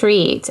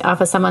treat off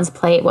of someone's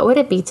plate, what would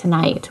it be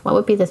tonight? What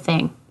would be the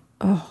thing?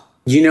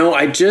 You know,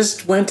 I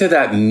just went to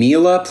that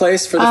Mila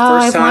place for the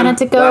first time. I wanted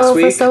to go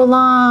for so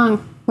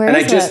long. Where and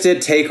is I just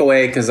it? did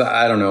takeaway because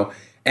I don't know.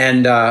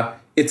 And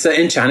it's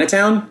in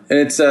Chinatown, and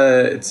it's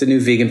a new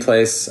vegan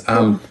place,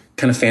 kind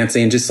of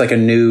fancy and just like a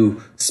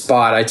new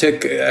spot. I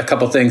took a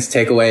couple things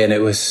takeaway, and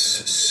it was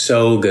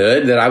so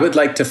good that I would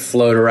like to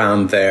float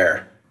around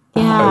there.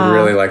 Yeah. I would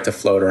really like to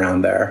float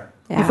around there.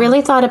 I've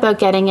really thought about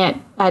getting it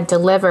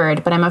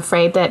delivered, but I'm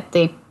afraid that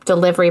the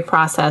delivery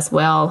process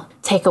will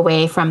take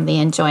away from the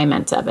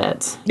enjoyment of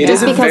it. It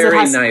is a because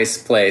very nice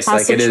place.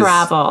 Has to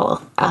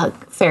travel a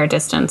fair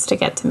distance to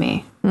get to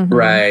me. Mm-hmm.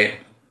 Right.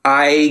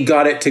 I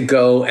got it to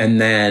go and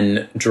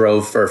then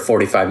drove for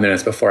 45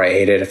 minutes before I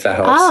ate it, if that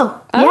helps.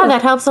 Oh, yeah,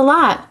 that helps a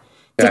lot.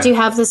 Yeah. Did you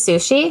have the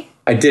sushi?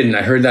 I didn't.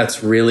 I heard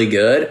that's really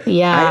good.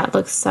 Yeah, it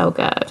looks so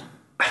good.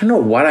 I don't know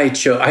what I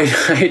chose.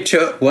 I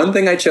chose one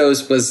thing I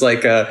chose was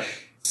like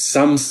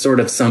some sort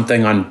of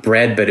something on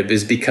bread, but it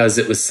was because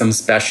it was some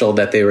special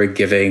that they were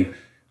giving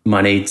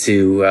money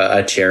to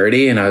a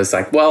charity, and I was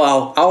like,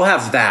 well, I'll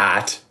have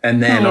that,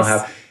 and then I'll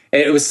have.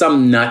 It was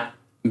some nut,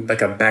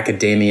 like a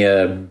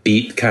macadamia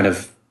beet kind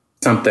of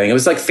something. It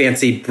was like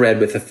fancy bread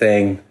with a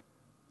thing.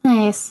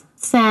 Nice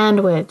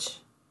sandwich.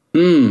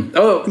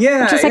 Oh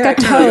yeah, Just like yeah, a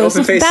toast.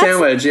 open face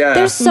sandwich. Yeah,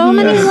 There's so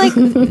many like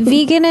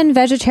vegan and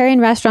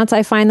vegetarian restaurants.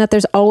 I find that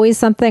there's always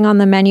something on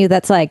the menu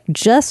that's like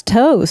just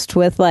toast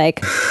with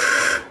like,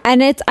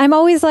 and I'm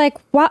always like,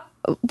 what?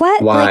 Why?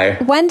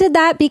 Like, when did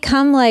that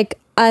become like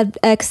an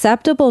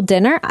acceptable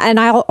dinner? And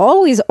I'll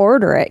always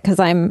order it because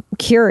I'm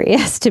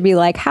curious to be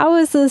like, how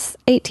is this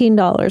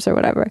 $18 or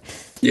whatever?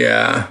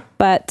 Yeah.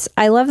 But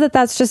I love that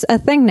that's just a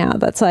thing now.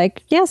 That's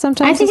like, yeah,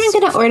 sometimes I think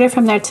I'm going to order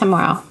from there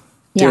tomorrow.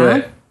 Do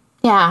it.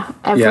 Yeah,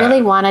 I've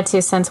really wanted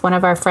to since one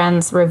of our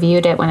friends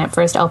reviewed it when it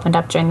first opened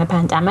up during the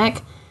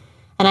pandemic.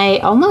 And I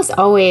almost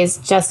always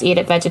just eat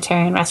at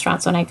vegetarian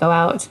restaurants when I go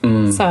out.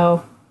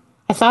 So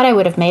I thought I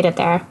would have made it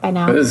there by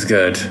now. It was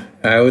good.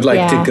 I would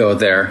like to go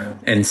there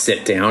and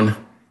sit down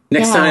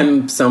Next Yeah.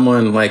 time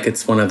someone, like,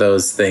 it's one of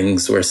those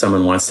things where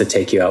someone wants to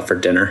take you out for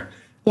dinner,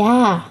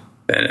 Yeah.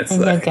 then it's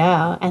And like, you'll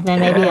go. And then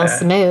maybe you'll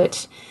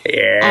smooch.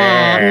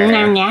 yeah.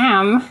 Yum,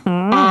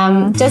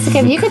 yum. Jessica,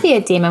 if you could be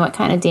a demon, what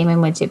kind of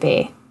demon would you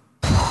be?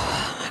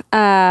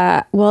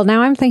 Well,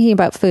 now I'm thinking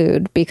about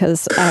food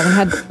because I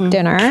haven't had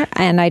dinner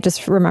and I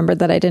just remembered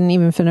that I didn't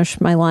even finish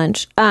my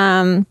lunch.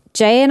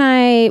 Jay and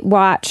I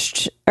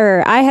watched,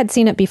 or I had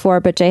seen it before,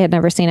 but Jay had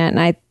never seen it. And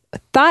I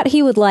thought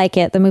he would like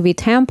it. The movie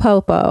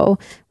Tampopo,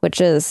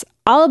 which is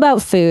all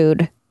about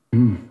food.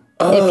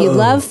 If you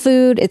love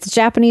food, it's a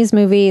Japanese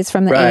movie. It's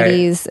from the Right.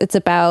 80s. It's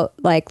about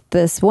like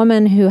this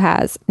woman who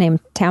has named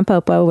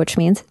Tampopo, which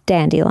means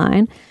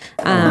dandelion,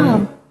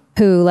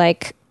 who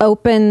like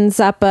opens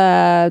up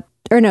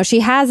she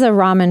has a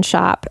ramen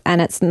shop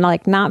and it's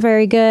like not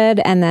very good.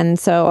 And then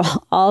so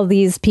all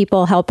these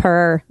people help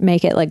her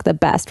make it like the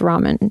best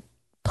ramen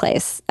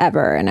place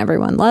ever. And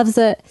everyone loves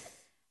it.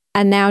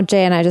 And now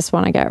Jay and I just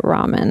want to get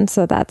ramen.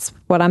 So that's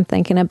what I'm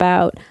thinking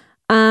about.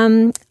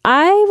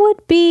 I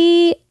would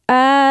be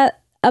a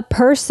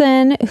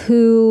person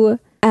who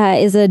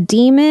is a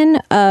demon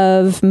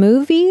of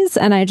movies,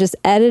 and I just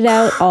edit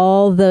out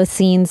all the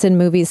scenes in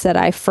movies that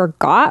I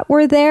forgot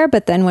were there.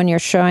 But then when you're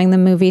showing the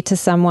movie to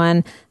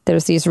someone,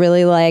 there's these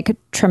really like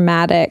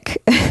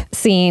traumatic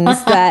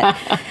scenes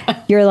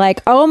that you're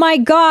like, oh my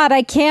God,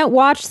 I can't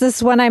watch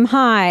this when I'm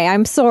high.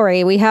 I'm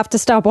sorry. We have to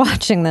stop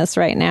watching this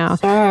right now.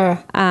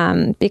 Sure.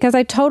 Because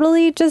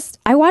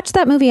I watched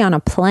that movie on a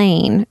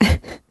plane.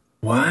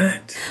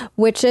 What?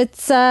 Which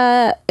it's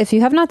if you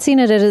have not seen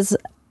it, it is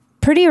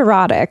pretty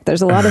erotic.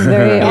 There's a lot of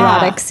very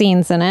erotic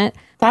scenes in it.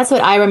 That's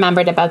what I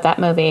remembered about that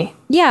movie.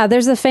 Yeah,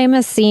 there's a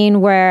famous scene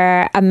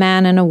where a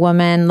man and a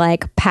woman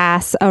like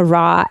pass a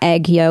raw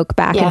egg yolk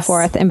back and Yes.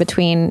 forth in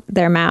between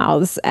their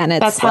mouths, and it's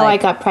That's how I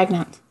got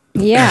pregnant.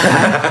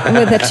 yeah,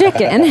 with a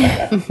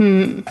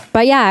chicken.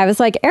 But yeah, I was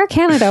like, Air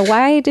Canada,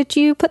 why did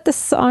you put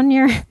this on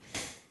your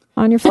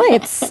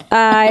flights?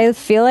 I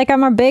feel like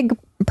I'm a big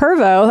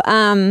pervo.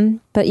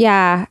 But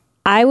yeah,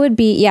 I would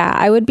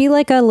be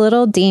like a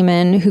little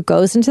demon who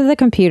goes into the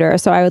computer.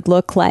 So I would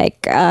look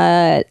like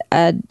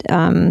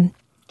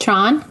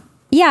Tron?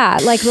 yeah,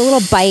 like the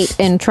little bite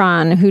in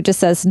Tron who just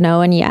says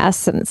no and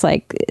yes, and it's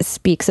like it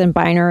speaks in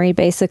binary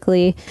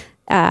basically.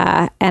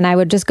 And I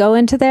would just go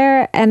into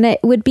there, and it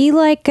would be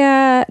like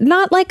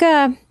not like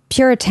a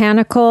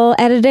puritanical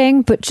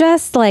editing, but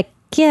just like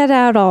get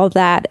out all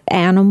that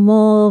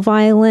animal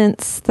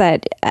violence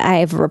that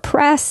I've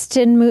repressed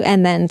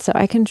and then so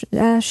I can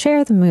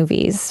share the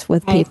movies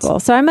with Right. people.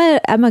 So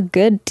I'm a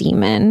good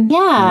demon.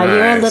 Yeah,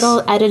 you're a Nice.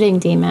 little editing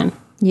demon.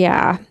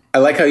 Yeah. I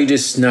like how you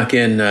just snuck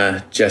in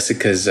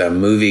Jessica's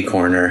movie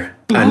corner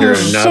under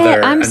Shit,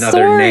 another I'm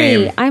sorry.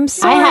 name. I'm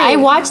sorry. I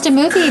watched a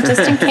movie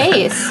just in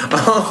case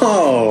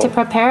Oh, to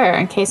prepare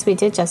in case we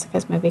did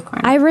Jessica's movie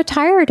corner. I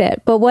retired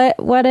it. But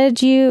what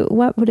did you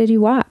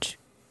watch?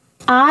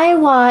 I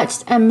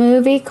watched a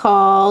movie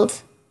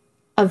called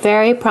A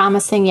Very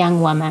Promising Young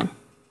Woman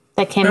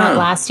that came out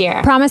last year.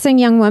 Promising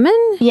Young Woman?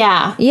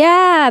 Yeah,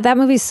 Yeah, that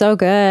movie's so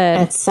good.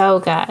 it's so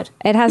good.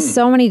 It has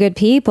so many good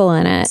people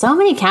in it. So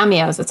many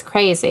cameos. It's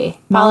crazy.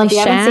 Molly Paul,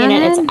 if you haven't seen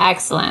it, it's Shannon?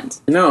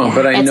 excellent. no,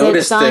 but I It's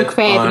noticed on it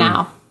Crave on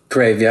now.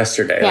 Crave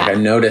yesterday. Yeah.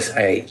 Like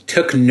I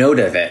took note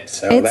of it.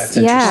 So that's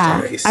interesting.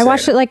 that you I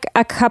watched said. it like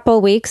a couple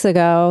weeks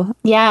ago.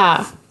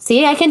 Yeah.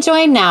 See, I can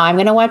join now. I'm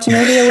going to watch a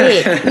movie a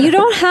week. You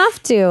don't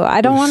have to. I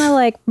don't want to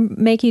like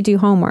make you do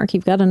homework.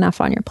 You've got enough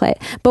on your plate.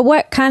 But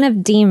what kind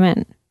of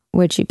demon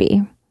would you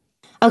be?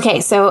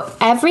 Okay, so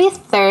every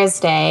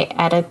Thursday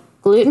at a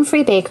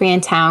gluten-free bakery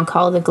in town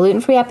called the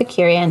Gluten-Free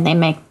Epicurean, they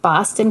make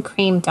Boston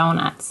cream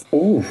donuts.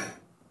 Ooh.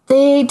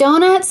 The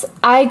donuts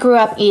I grew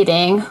up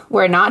eating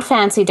were not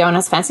fancy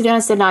donuts. Fancy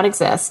donuts did not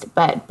exist,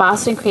 but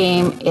Boston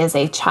cream is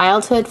a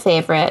childhood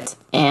favorite.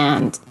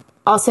 And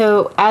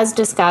also, as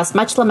discussed,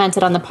 much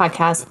lamented on the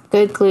podcast,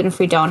 good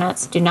gluten-free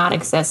donuts do not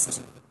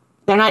exist.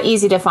 They're not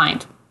easy to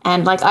find.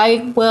 And like,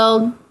 I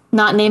will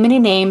not name any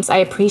names. I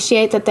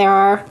appreciate that there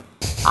are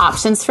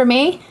options for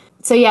me.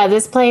 So yeah,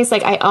 this place,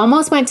 like I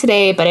almost went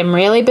today, but I'm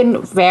really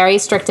been very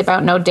strict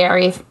about no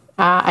dairy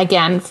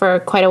again for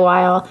quite a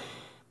while.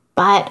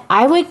 But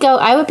I would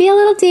be a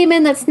little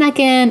demon that snuck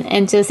in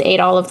and just ate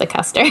all of the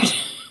custard.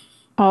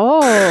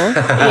 Oh,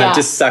 Yeah.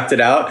 Just sucked it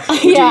out.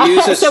 Would Yeah. you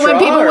use a So when straw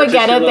people or would just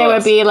get your it, they little-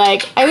 would be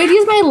like, I would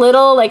use my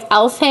little like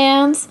elf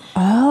hands.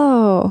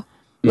 oh.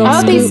 I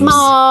would be scoops.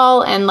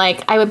 small and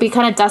like I would be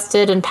kind of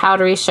dusted in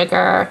powdery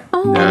sugar.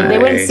 And they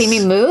wouldn't see me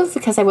Nice. move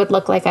because I would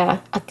look like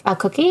a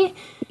cookie.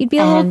 You'd be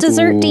a little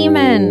dessert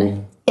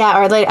demon. Yeah,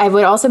 or like I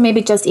would also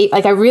maybe just eat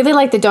like I really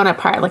like the donut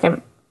part like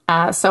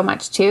I'm so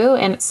much too,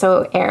 and it's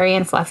so airy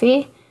and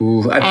fluffy.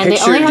 Ooh, I And they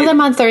pictured only have you-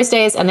 them on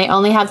Thursdays, and they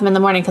only have them in the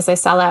morning because they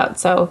sell out.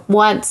 So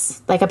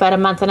once, like about a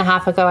month and a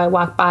half ago, I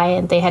walked by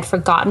and they had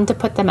forgotten to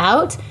put them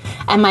out,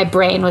 and my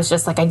brain was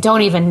just like, I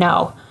don't even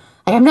know.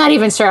 Like I'm not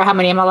even sure how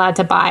many I'm allowed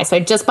to buy. So I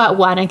just bought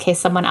one in case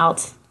someone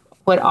else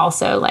would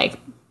also like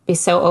be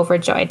so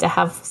overjoyed to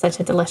have such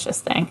a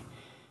delicious thing.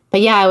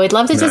 But yeah, I would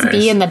love to just be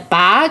Nice. in the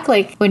back,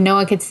 like when no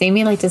one could see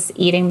me, like just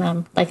eating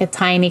them, like a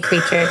tiny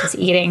creature, just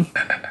eating.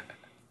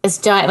 This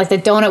giant, like the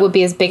donut would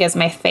be as big as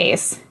my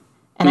face,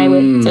 and I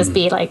would just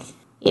be like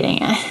eating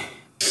it.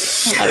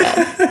 I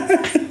love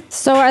it.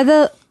 So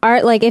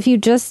are like if you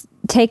just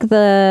take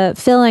the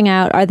filling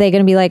out, are they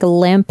going to be like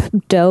limp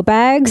dough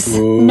bags?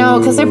 No,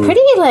 because they're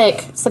pretty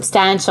like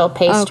substantial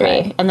pastry,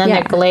 Okay. and then Yeah.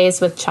 they're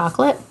glazed with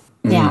chocolate.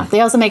 Yeah, they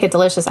also make a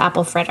delicious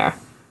apple fritter.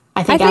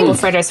 I think apple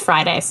fritters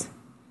Fridays.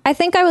 I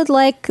think I would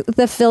like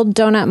the filled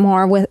donut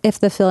more with if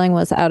the filling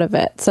was out of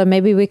it. So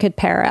maybe we could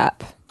pair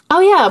up. Oh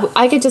yeah,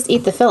 I could just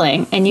eat the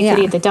filling, and you could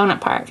Yeah. eat the donut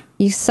part.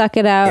 You suck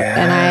it out,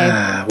 and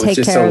I with take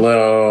just care a of.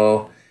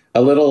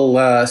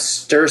 little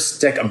stir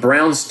stick, a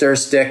brown stir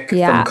stick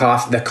Yeah.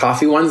 from the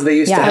coffee ones they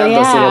used Yeah. to have, Oh,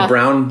 those yeah. little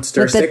brown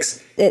stir With the- sticks.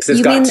 'Cause you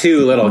it's got mean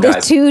two little the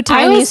guys. two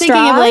tiny I was thinking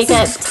of like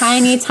straws?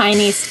 a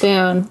tiny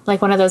spoon,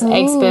 like one of those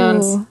egg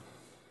spoons.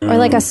 Or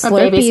like a baby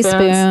Slurpee spoons.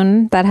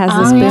 spoon that has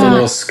the Oh, spoon With a yeah.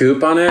 little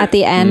scoop on it. at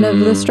the end of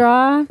the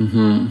straw.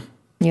 Mm-hmm.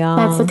 Yeah.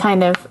 That's the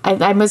kind of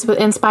I was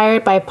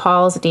inspired by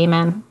Paul's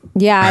Demon.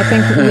 Yeah, I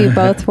think we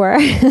both were.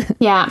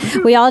 Yeah.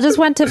 We all just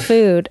went to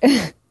food.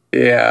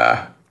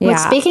 Yeah. Yeah. Which,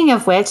 speaking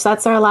of which,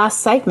 that's our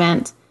last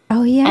segment,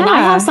 Oh yeah. and I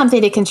have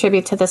something to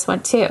contribute to this one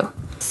too.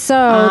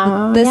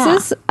 So this yeah.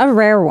 is a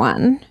rare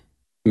one.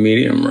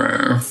 Medium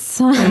rare.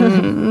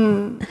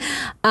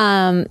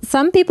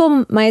 Some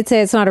people might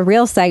say it's not a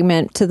real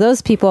segment. To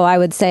those people, I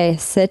would say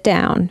sit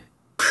down.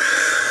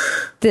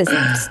 This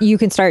you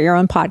can start your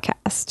own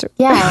podcast.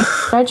 Yeah,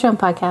 start your own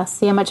podcast.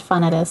 See how much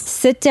fun it is.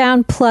 Sit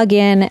down, plug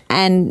in,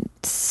 and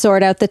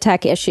sort out the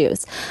tech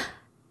issues.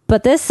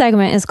 But this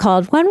segment is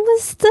called "When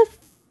was the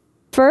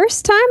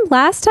first time?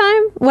 Last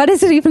time? What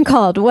is it even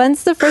called?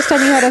 When's the first time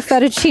you had a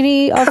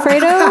fettuccine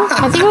alfredo?"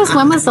 I think it was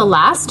when was the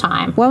last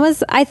time? When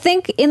was I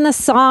think in the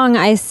song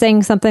I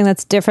sing something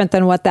that's different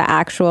than what the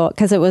actual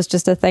because it was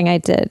just a thing I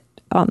did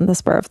on the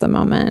spur of the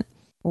moment.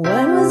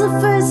 When was the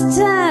first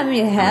time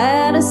you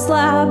had a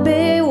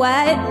sloppy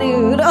white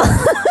noodle?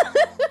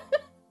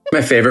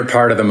 My favorite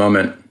part of the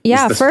moment.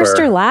 Yeah, is the first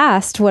spur. or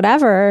last,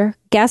 whatever.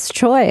 Guest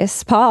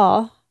choice,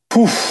 Paul.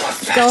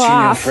 Fettuccine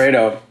off.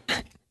 Alfredo.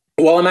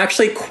 Well, I'm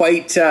actually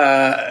quite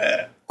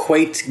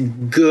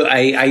good.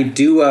 I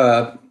do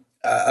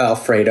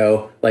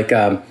Alfredo, like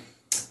a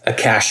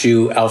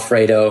cashew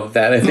Alfredo.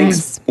 That I think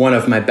is one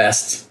of my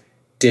best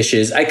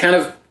dishes. I kind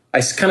of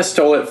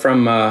stole it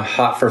from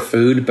Hot for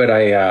Food, but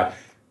I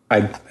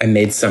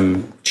made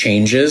some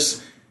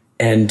changes.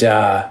 And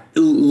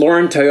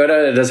Lauren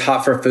Toyota that does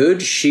Hot for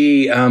Food.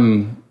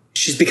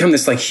 She's become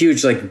this like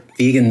huge like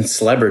vegan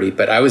celebrity,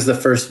 but I was the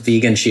first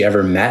vegan she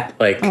ever met.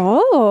 Like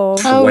Oh.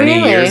 20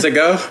 really? years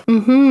ago.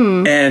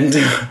 Mm-hmm.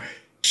 And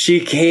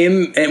she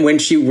came, and when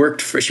she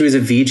she was a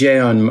VJ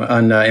on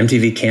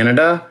MTV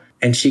Canada,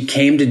 and she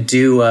came to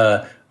do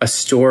a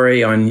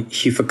story on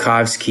Hugh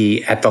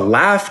Fukovsky at the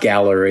Laugh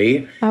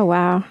Gallery. Oh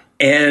wow.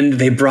 And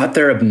they brought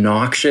their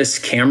obnoxious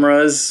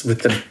cameras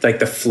with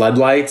the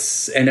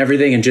floodlights and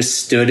everything, and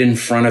just stood in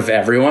front of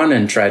everyone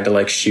and tried to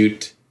like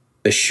shoot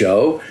the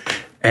show.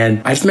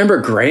 And I just remember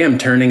Graham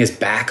turning his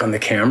back on the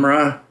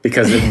camera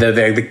because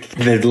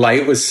the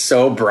light was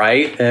so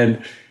bright.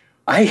 And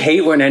I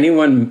hate when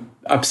anyone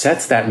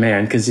upsets that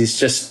man because he's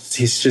just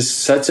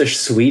such a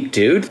sweet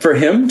dude. For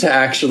him to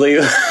actually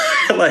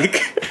like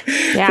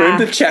for him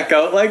to check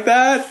out like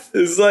that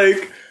is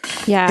like.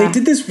 Yeah. They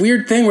did this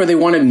weird thing where they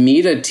wanted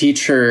me to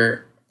teach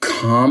her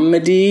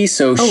comedy.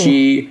 So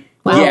she,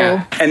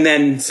 yeah. And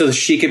then so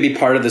she could be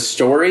part of the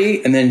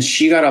story. And then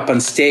she got up on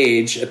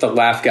stage at the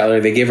Laugh Gallery.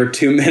 They gave her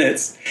 2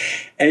 minutes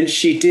and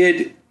she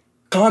did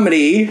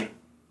comedy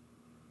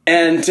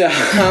and,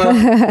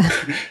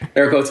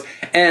 air quotes.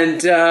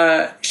 And,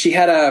 she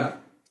had a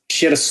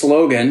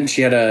slogan.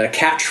 She had a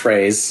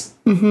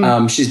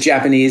catchphrase. She's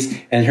Japanese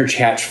and her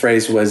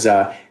catchphrase was,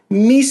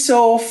 "Me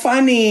so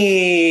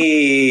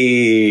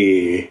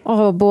funny."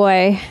 Oh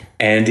boy.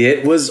 And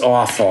it was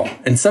awful.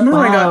 And somehow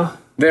I got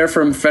there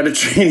from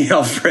Fettuccine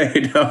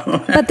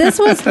Alfredo. But this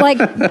was like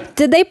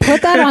did they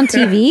put that on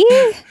TV?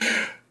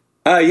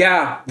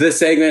 Yeah, the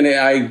segment,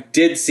 I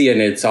did see it,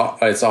 and it's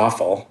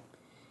awful.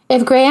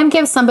 If Graham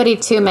gives somebody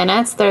 2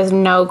 minutes, there's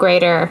no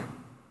greater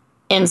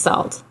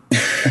insult.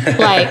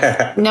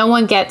 Like, no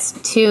one gets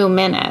 2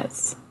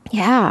 minutes.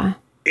 Yeah.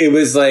 It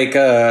was like,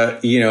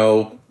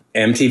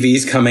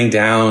 MTV's coming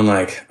down,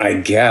 like, I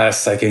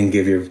guess I can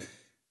give your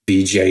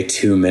BJ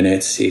 2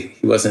 minutes. He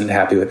wasn't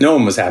happy with no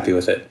one was happy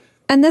with it.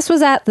 And this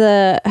was at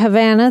the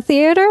Havana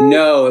Theater?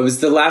 No, it was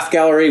the Laugh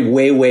Gallery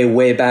way, way,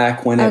 way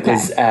back when it Okay.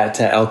 was at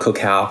El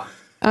Cocal.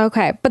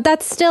 Okay. But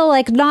that's still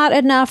like not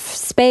enough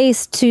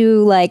space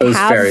to like It was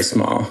very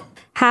small.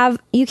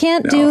 you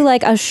can't do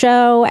like a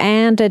show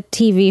and a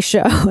TV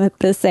show at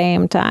the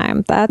same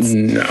time. That's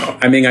No.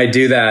 I mean, I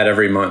do that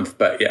every month,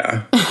 but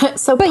yeah.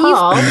 So, but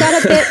Paul, you've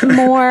got a bit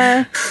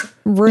more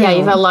room. yeah,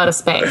 you've got a lot of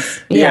space.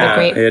 You Yeah, got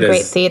a it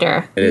great is.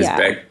 theater. It is Yeah.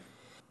 big.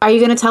 Are you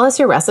going to tell us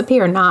your recipe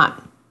or not?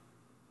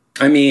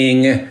 I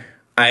mean,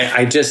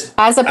 I just...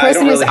 As a I don't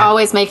person who's really-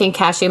 always making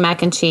cashew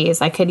mac and cheese,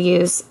 I could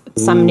use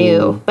some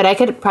new, but I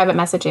could private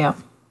message you.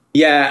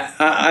 Yeah,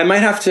 I might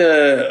have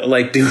to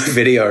like do a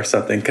video or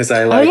something because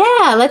I like.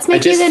 Oh yeah, let's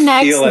make you just the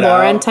next feel it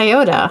Lauren out.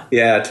 Toyota.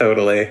 Yeah,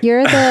 totally.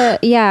 You're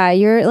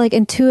you're like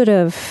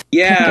intuitive.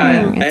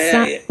 Yeah, cooking. It's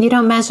not- You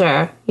don't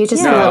measure. You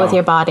just No. feel it with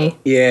your body.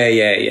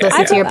 yeah.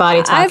 Listen to your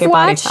body talk. I've your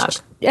body watched-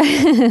 talk.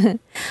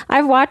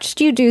 I've watched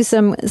you do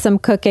some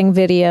cooking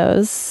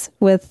videos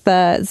with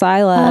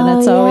Zyla,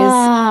 and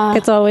yeah.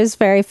 it's always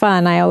very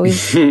fun. I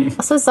always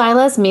Also,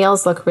 Zyla's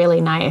meals look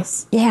really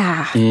nice.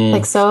 yeah.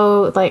 Like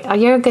so, like oh,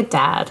 you're a good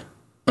dad.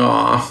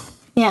 Aw,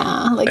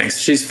 Yeah, like thanks.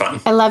 She's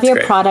fun. I love It's your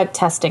great. product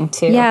testing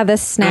too. Yeah, the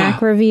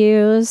snack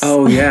reviews.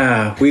 Oh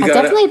yeah, we I got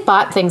definitely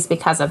bought things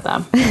because of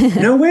them.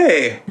 no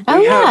way. Oh,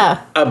 we yeah.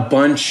 have a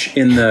bunch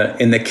in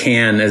the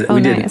can. As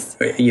we nice.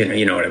 didn't,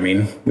 you know what I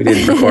mean. We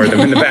didn't record them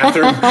in the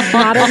bathroom.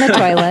 Not in the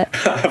toilet.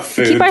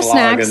 Food Keep our blog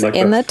snacks and, like,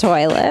 in the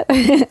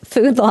toilet.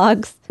 Food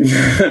logs.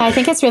 I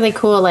think it's really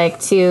cool, like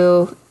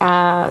to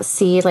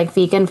see like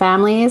vegan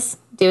families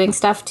doing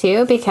stuff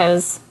too,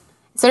 because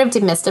it sort of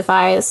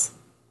demystifies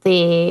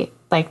the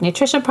like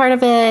nutrition part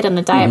of it and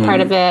the diet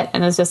part of it,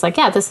 and it's just like,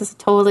 yeah, this is a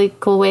totally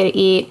cool way to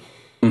eat.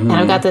 And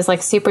I've got this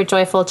like super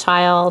joyful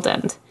child,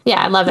 and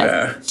yeah, I love it.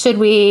 Yeah. Should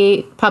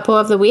we Puppo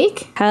of the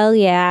week? Hell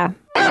yeah.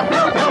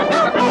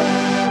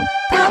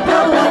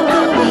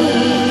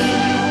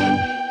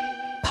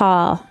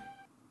 Paul.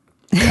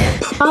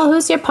 Oh,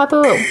 who's your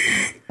Puppo?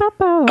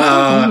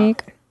 Papa.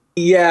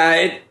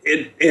 Yeah,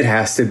 it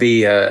has to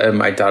be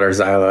my daughter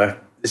Zyla.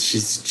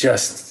 She's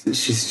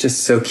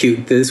just so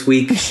cute. This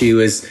week she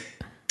was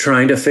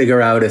trying to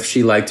figure out if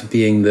she liked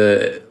being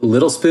the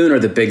little spoon or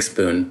the big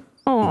spoon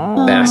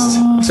best.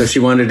 So she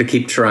wanted to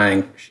keep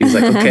trying. She's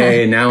like,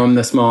 okay, now I'm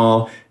the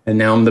small and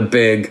now I'm the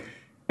big.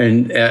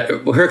 And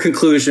her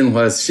conclusion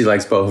was she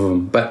likes both of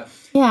them. But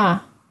Yeah.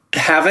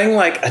 having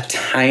like a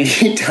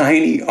tiny,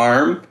 tiny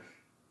arm,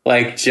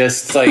 like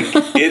just like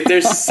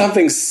there's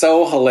something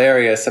so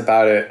hilarious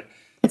about it.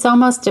 It's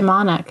almost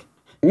demonic.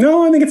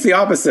 No, I think it's the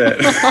opposite.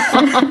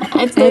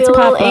 It's the It's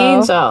little Puppo.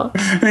 angel.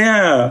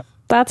 Yeah.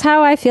 That's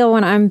how I feel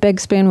when I'm big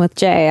spoon with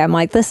Jay. I'm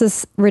like, this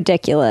is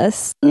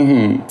ridiculous.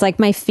 It's like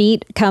my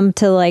feet come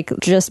to like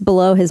just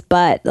below his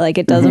butt. Like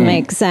it doesn't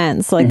make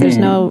sense. Like there's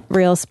no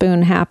real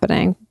spoon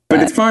happening.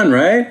 But it's fun,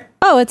 right?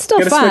 Oh, it's still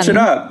Gotta fun. switch it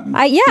up.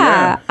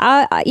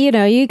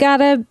 You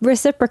gotta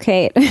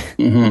reciprocate.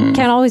 Can't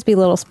always be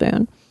little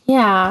spoon.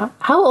 Yeah.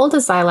 How old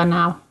is Zyla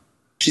now?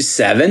 She's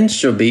 7.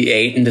 She'll be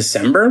 8 in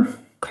December.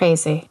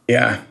 Crazy.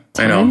 Yeah,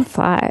 I Time know.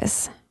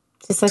 flies.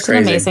 She's such an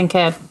Crazy. amazing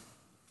kid.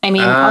 I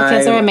mean, all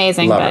kids I are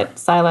amazing, love but her.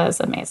 Zyla is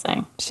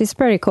amazing. She's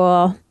pretty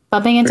cool.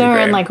 Bumping into Pretty her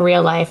in great. like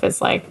real life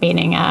is like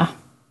meeting a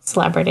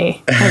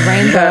celebrity A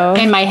rainbow.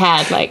 in my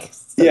head. Like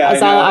Yeah, I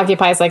Zyla know.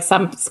 occupies like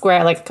some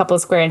square, like a couple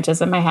of square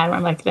inches in my head where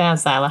I'm like, yeah,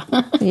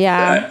 Zyla.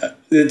 Yeah.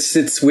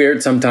 It's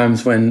weird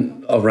sometimes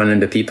when I'll run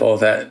into people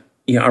that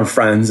are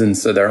friends, and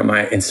so they're on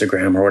my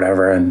Instagram or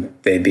whatever, and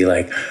they'd be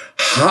like,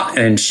 "Huh,"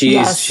 and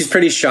Yes. she's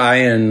pretty shy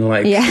and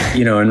like Yeah.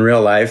 in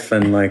real life,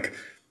 and like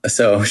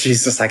so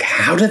she's just like,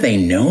 "How do they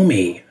know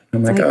me?"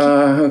 I'm like,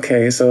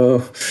 okay, so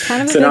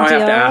Kind of a so now big I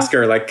have to deal. ask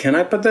her like, "Can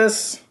I put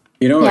this?"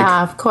 yeah,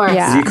 Like, of course.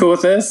 Yeah. is you cool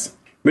with this?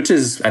 Which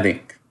is, I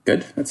think,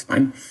 good. That's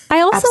fine. I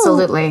also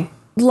Absolutely.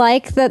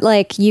 like that,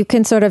 like, you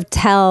can sort of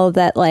tell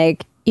that,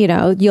 like,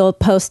 you'll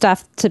post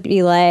stuff to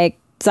be like,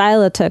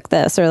 Zyla took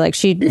this, or like,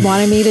 she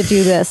wanted me to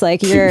do this.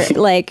 Like, you're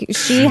like,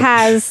 she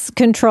has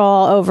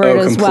control over it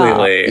as well.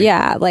 completely.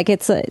 Yeah. Like,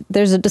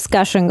 there's a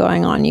discussion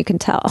going on. You can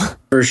tell.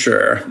 For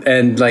sure.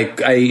 And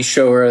like I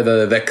show her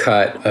the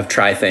cut of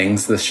Try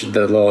Things, the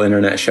little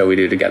internet show we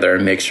do together,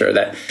 and make sure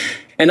that.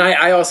 And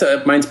I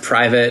also, mine's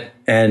private,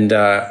 and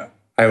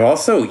I've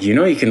also,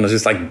 you can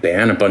just like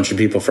ban a bunch of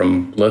people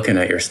from looking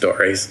at your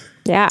stories.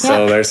 Yeah.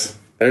 So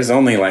there's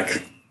only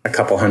like a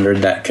couple hundred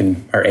that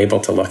are able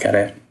to look at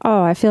it.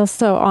 Oh, I feel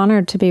so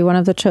honored to be one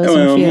of the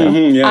chosen few.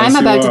 Yes, I'm you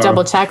about to are.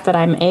 double check that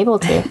I'm able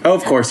to. Oh,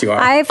 of course you are.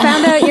 I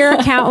found out your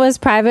account was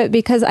private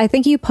because I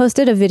think you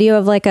posted a video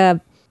of like a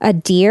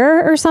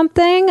deer or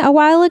something a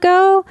while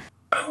ago.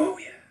 Oh,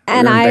 yeah.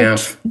 And We're in I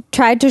Banff.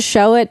 tried to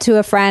show it to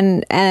a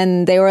friend,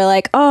 and they were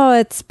like, "Oh,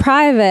 it's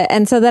private."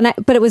 And so then,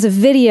 but it was a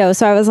video,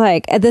 so I was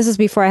like, this is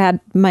before I had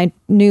my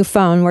new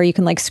phone where you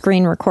can like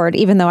screen record,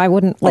 even though I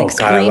wouldn't like Oh,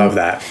 God, I screen love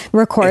that.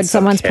 record It's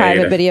someone's okay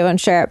private to- video and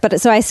share it. But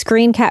so I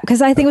screen cap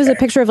because I think it was a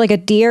picture of like a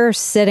deer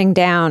sitting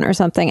down or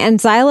something, and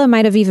Zyla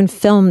might have even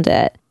filmed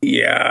it.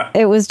 Yeah.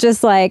 It was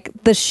just like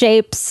the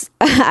shapes.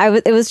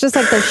 It was just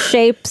like the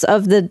shapes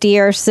of the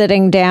deer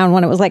sitting down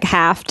when it was like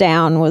half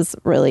down was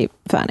really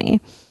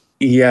funny.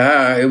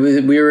 Yeah,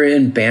 we were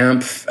in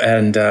Banff,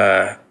 and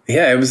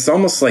it was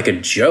almost like a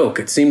joke.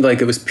 It seemed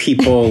like it was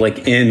people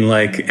like in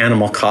like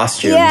animal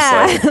costumes.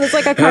 Yeah, like, it was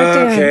like a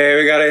cartoon. Okay,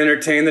 we got to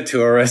entertain the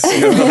tourists.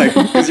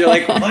 Because you're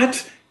like,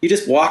 what? You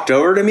just walked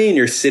over to me and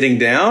you're sitting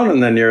down,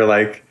 and then you're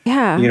like,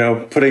 Yeah.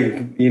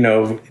 putting,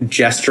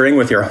 gesturing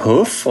with your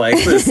hoof.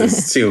 Like, this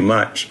is too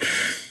much.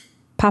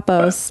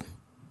 Pappos.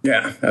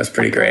 Yeah, that was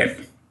pretty great.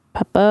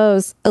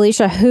 Pappos.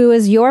 Alicia, who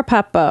is your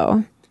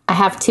puppo? I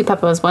have two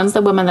puppos. One's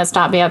the woman that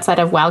stopped me outside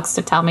of Welks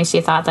to tell me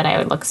she thought that I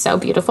would look so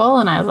beautiful.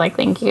 And I was like,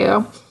 thank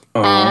you.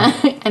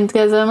 And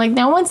because I'm like,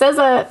 no one says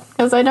it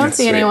because I don't That's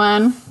see sweet.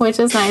 anyone, which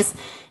is nice.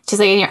 She's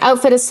like, and your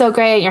outfit is so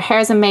great. Your hair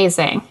is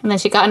amazing. And then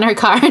she got in her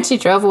car and she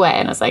drove away.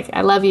 And I was like,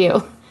 I love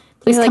you.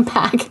 Please come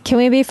back. Can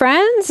we be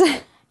friends?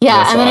 Yeah.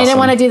 That's and then I didn't awesome.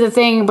 want to do the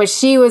thing, but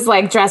she was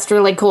like dressed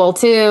really cool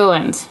too.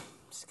 And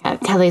she's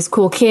got these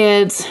cool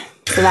kids.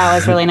 So that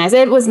was really nice.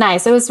 It was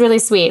nice. It was really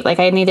sweet. Like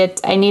I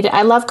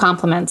love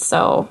compliments.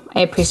 So I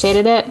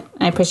appreciated it.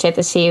 I appreciate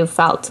that she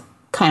felt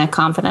kind of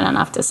confident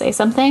enough to say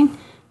something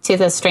to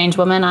this strange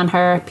woman on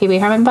her Pee Wee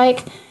Herman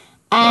bike.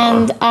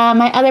 And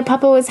my other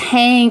puppo was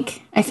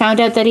Hank. I found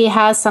out that he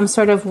has some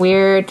sort of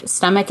weird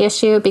stomach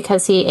issue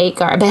because he ate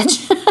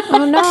garbage.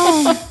 Oh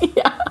no.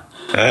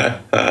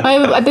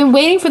 I've been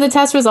waiting for the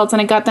test results,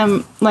 and I got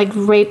them like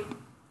right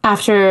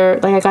after,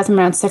 like I got them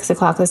around 6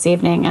 o'clock this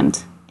evening,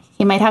 and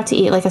he might have to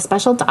eat like a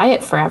special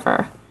diet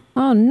forever.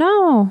 Oh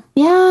no.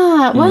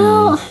 Yeah,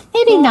 well,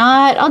 maybe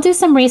not. I'll do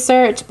some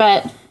research,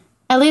 but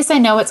at least I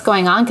know what's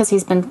going on because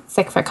he's been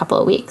sick for a couple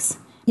of weeks.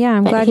 Yeah,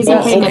 I'm glad you he's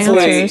got okay. some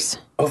Hopefully, answers.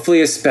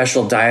 hopefully a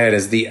special diet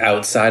is the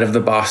outside of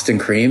the Boston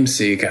cream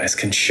so you guys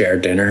can share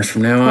dinner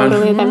from now on.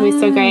 Totally, that'd be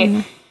so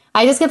great.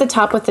 I just get the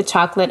top with the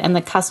chocolate and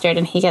the custard,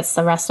 and he gets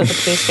the rest of the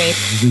pastry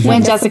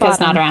when Jessica's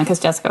not around, because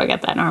Jessica would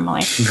get that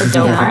normally. The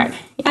dough part.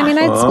 Yeah. I mean,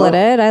 I'd split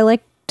it. I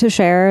like to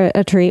share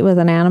a treat with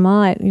an animal,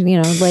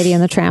 Lady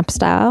and the Tramp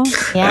style.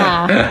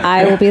 Yeah.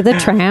 I will be the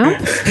tramp.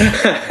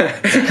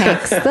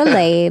 Hank's the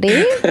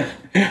lady.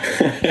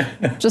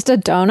 Just a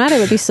donut. It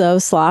would be so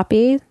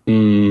sloppy.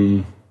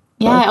 Yeah,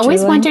 I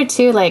always Julie? wondered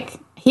too, like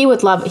he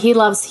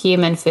loves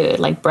human food,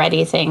 like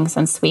bready things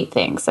and sweet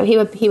things. So he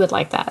would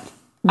like that.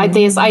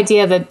 This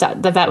idea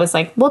that the vet was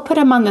like, we'll put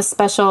him on this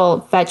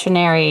special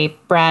veterinary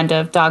brand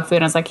of dog food.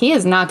 And I was like, he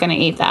is not going to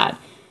eat that.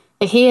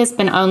 Like, he has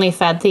been only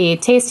fed the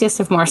tastiest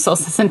of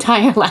morsels his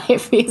entire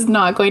life. He's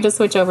not going to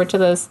switch over to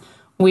this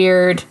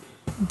weird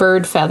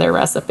bird feather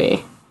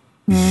recipe.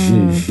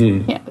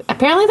 Yeah.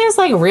 Apparently there's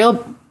like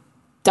real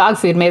dog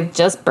food made with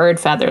just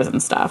bird feathers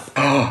and stuff.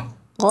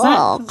 Is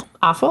that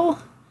awful?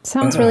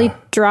 Sounds really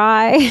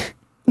dry.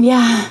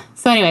 Yeah.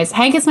 So anyways,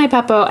 Hank is my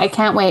puppo. I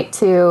can't wait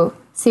to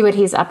see what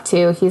he's up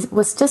to. He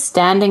was just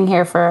standing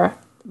here for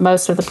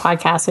most of the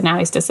podcast, and now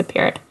he's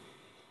disappeared.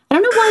 I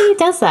don't know why he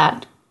does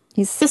that.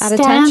 He's Just at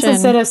stands attention.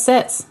 instead of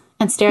sits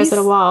and stares at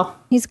a wall.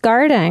 He's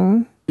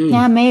guarding.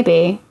 Yeah,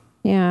 maybe.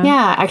 Yeah.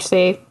 Yeah,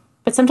 actually.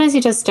 But sometimes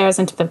he just stares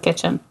into the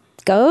kitchen.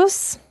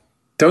 Ghosts?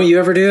 Don't you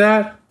ever do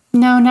that?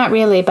 No, not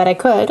really, but I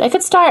could. I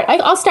could start.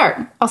 I'll start.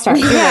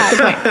 Yeah.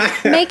 Good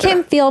point. Make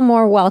him feel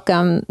more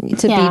welcome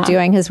to Yeah. be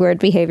doing his weird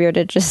behavior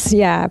to just,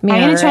 mirror I'm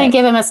going to try and it.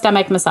 give him a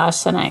stomach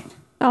massage tonight.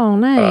 Oh,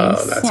 nice.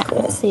 Oh, that's Yeah, cool.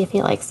 let's see if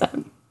he likes it.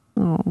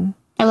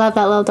 I love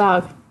that little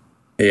dog.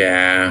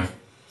 Yeah.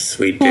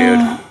 Sweet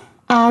dude.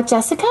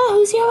 Jessica,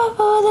 who's your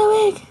puppo of the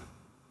week?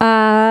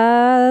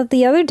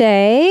 The other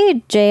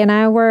day, Jay and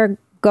I were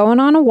going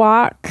on a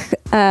walk,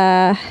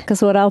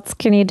 because what else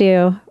can you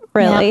do,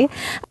 really? Yeah.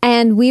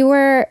 And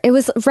it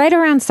was right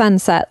around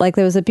sunset. Like,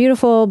 there was a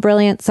beautiful,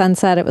 brilliant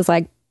sunset. It was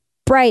like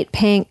bright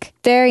pink,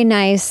 very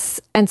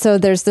nice. And so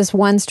there's this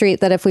one street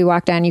that if we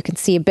walk down, you can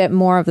see a bit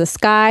more of the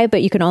sky,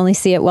 but you can only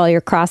see it while you're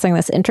crossing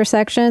this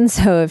intersection.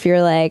 So if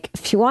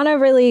you want to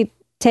really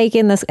take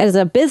in this as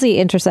a busy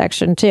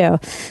intersection too,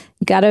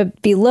 you got to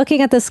be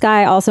looking at the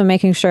sky, also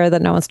making sure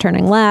that no one's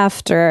turning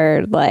left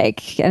or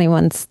like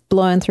anyone's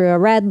blowing through a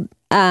red.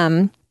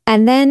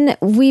 And then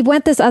we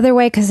went this other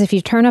way because if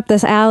you turn up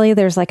this alley,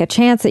 there's like a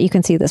chance that you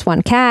can see this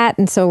one cat.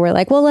 And so we're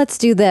like, well, let's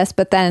do this.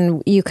 But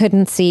then you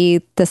couldn't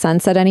see the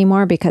sunset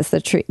anymore because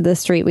the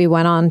street we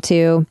went on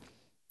to,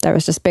 there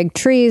was just big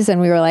trees.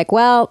 And we were like,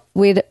 well,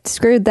 we'd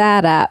screwed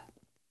that up.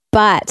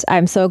 But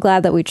I'm so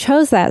glad that we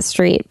chose that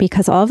street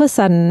because all of a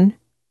sudden,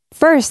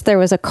 first there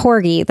was a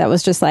corgi that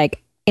was just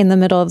like in the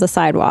middle of the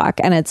sidewalk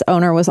and its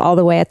owner was all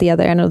the way at the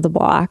other end of the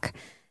block.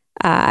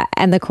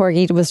 And the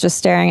corgi was just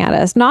staring at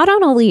us, not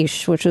on a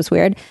leash, which was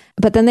weird.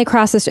 But then they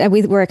crossed this, and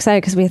we were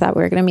excited because we thought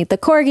we were going to meet the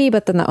corgi,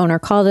 but then the owner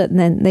called it, and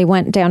then they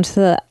went down to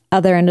the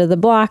other end of the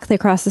block. They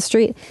crossed the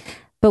street.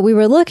 But we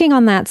were looking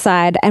on that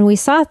side, and we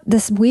saw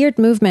this weird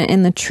movement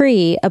in the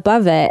tree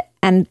above it,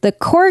 and the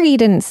corgi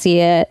didn't see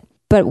it,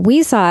 but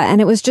we saw it,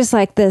 and it was just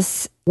like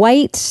this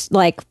white,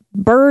 like,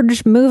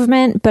 bird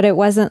movement, but it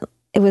was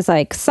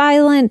like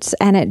silent,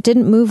 and it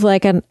didn't move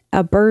like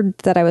a bird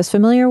that I was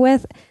familiar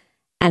with.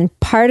 And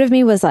part of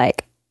me was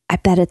like, I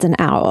bet it's an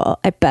owl.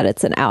 I bet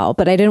it's an owl.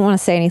 But I didn't want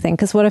to say anything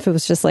because what if it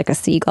was just like a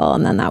seagull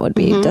and then that would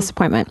be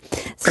disappointment.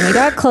 So we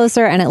got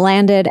closer and it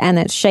landed and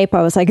its shape,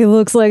 I was like, it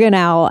looks like an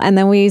owl. And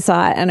then we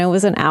saw it and it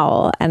was an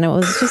owl. And it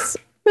was just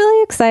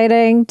really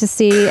exciting to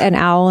see an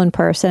owl in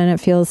person. It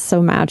feels so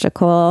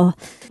magical.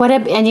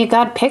 And you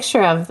got a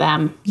picture of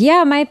them.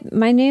 Yeah,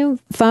 my new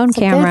phone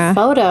camera Good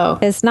photo.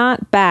 is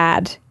not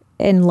bad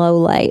in low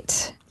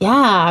light. Yeah,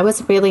 I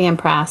was really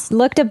impressed.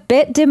 Looked a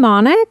bit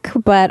demonic,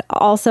 but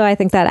also I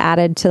think that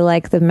added to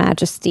like the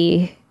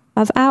majesty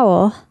of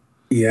owl.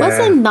 Yeah. What's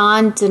a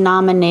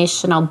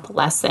non-denominational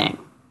blessing?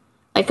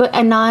 like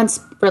a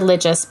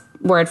non-religious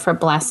word for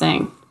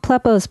blessing.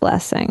 Plepos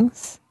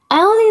blessings.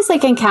 All these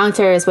like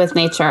encounters with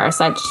nature are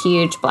such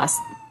huge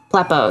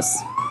plepos.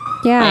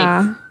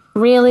 Yeah. Like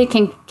really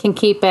can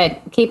keep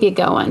you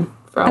going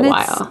for a And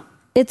while.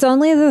 It's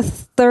only the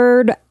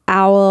third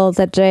owl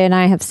that Jay and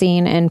I have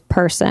seen in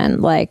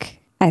person. Like,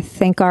 I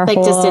think our Like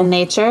whole... just in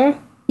nature.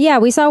 Yeah,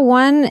 we saw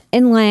one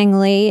in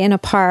Langley in a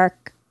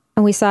park,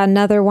 and we saw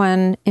another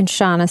one in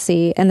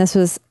Shaughnessy, and this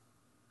was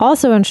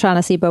also in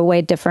Shaughnessy, but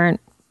way different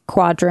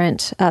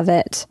quadrant of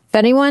it. If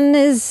anyone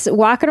is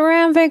walking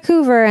around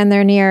Vancouver and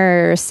they're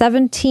near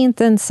 17th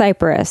and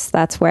Cypress,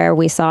 that's where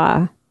we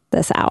saw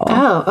this owl.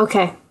 Oh,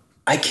 okay.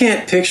 I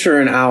can't picture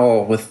an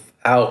owl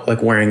without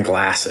like wearing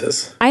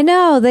glasses. I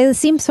know, they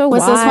seem so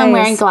Was wise. this one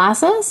wearing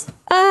glasses?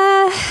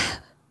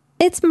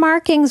 Its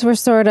markings were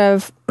sort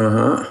of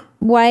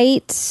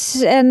white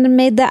and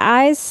made the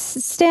eyes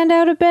stand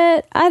out a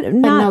bit.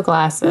 No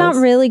glasses. Not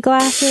really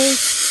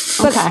glasses.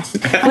 But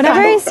Okay. whenever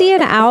I see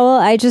an owl,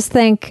 I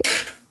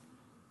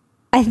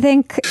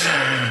think,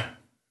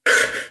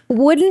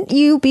 wouldn't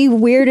you be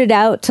weirded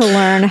out to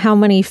learn how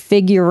many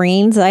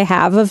figurines I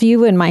have of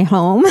you in my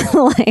home?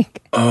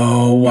 Like,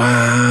 Oh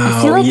wow!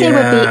 I feel like they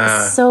would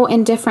be so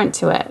indifferent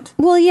to it.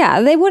 well,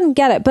 yeah, they wouldn't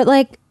get it. But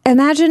like,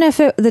 imagine if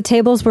the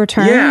tables were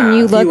turned Yeah, and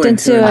you if you looked went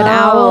into to an an-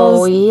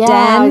 owl's yeah,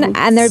 den,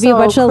 and there'd be a so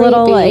bunch of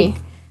little creepy. like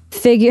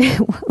figure,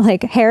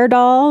 like hair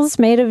dolls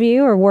made of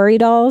you, or worry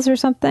dolls or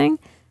something,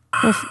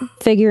 or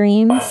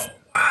figurines.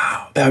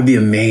 That would be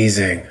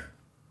amazing.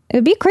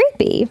 It'd be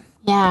creepy.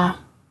 Yeah.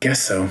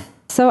 Guess so.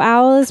 So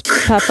owl is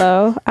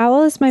Peppo.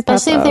 Owl is my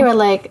Especially if Peppo. they were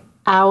like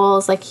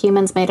owls, like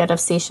humans made out of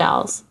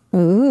seashells.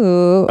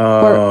 Ooh.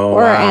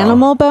 Or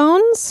animal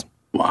bones.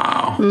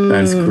 Wow,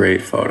 that's a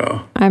great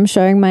photo. I'm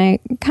showing my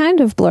kind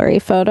of blurry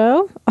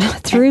photo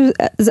through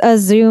a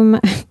Zoom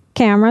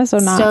camera, so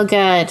not Still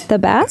good. the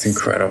best. It's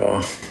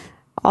incredible.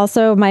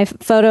 Also, my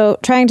photo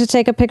trying to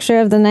take a picture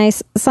of the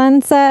nice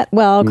sunset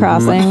while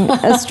crossing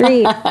a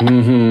street.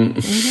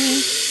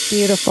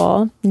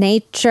 Beautiful.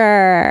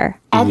 Nature.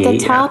 At the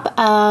Yeah. top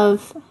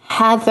of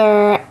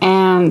Heather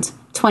and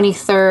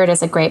 23rd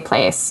is a great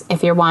place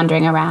if you're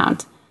wandering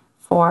around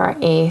for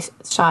a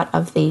shot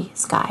of the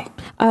sky.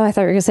 Oh, I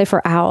thought you were going to say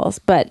for owls,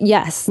 but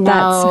yes,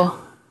 No.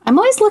 I'm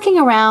always looking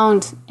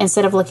around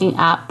instead of looking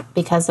up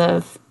because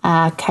of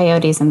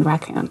coyotes and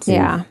raccoons.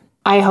 yeah.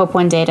 I hope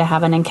one day to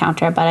have an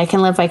encounter, but I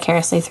can live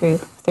vicariously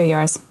through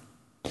yours.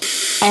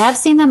 I have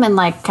seen them in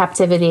like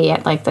captivity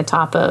at like the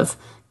top of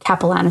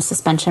Capilano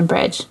Suspension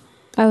Bridge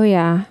Oh,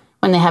 yeah.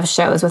 when they have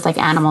shows with like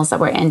animals that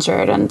were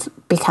injured and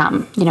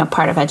become,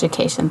 part of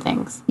education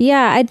things.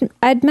 Yeah,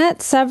 I'd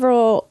met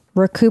several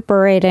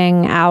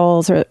recuperating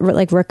owls or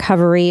like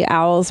recovery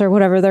owls or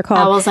whatever they're called.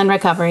 Owls in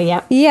recovery,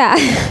 yep. Yeah.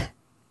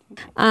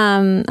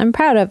 I'm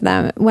proud of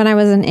them. When I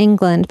was in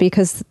England,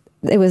 because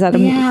it was at a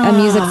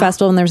music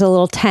festival and there's a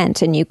little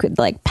tent and you could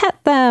like pet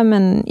them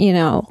and,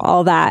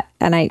 all that.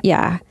 And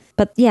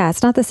but yeah,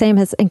 it's not the same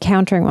as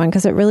encountering one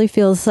because it really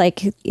feels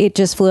like it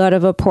just flew out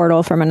of a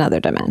portal from another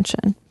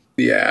dimension.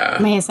 Yeah.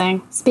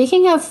 Amazing.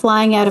 Speaking of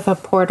flying out of a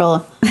portal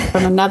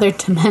from another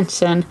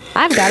dimension,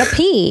 I've got to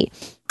pee.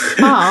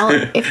 Paul,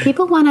 if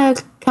people want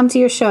to come to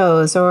your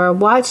shows or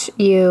watch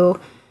you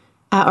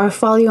or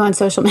follow you on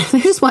social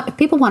media,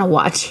 people want to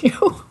watch you.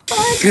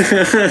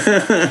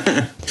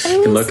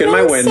 You can look in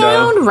my window.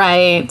 Sound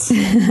right.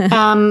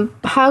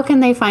 How can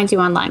they find you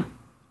online?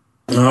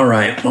 All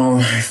right. Well,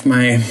 if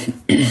my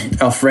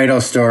Alfredo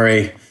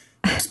story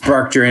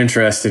sparked your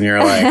interest and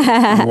you're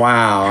like,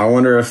 wow, I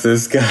wonder if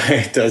this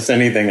guy does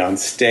anything on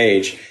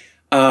stage.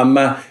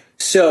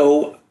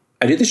 So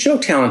I do the show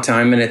Talent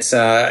Time, and it's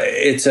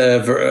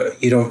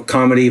a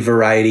comedy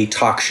variety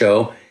talk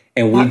show.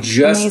 And we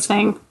just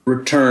Amazing.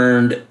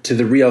 returned to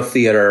the Rio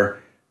Theater.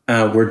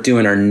 We're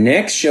doing our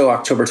next show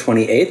October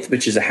 28th,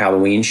 which is a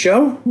Halloween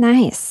show.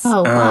 Nice.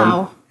 Oh,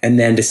 wow. And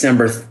then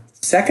December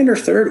 2nd or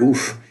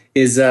 3rd,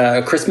 is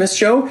a Christmas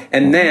show.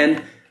 And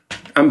then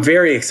I'm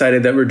very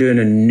excited that we're doing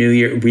a New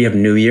Year. We have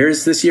New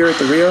Year's this year at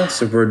the Rio.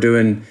 So we're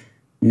doing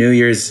New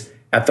Year's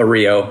at the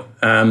Rio.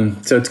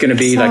 So it's going to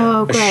be So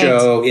like a great.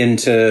 show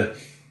into,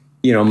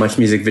 Much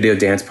Music Video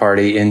Dance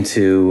Party,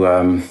 into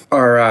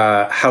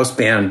our house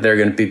band. They're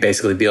going to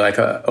basically be like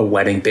a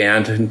wedding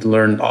band and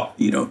learn all,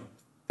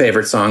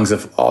 favorite songs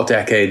of all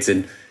decades.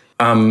 And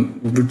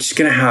we're just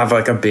going to have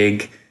like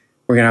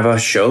we're going to have a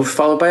show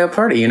followed by a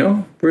party,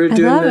 We're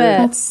doing love it.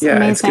 That's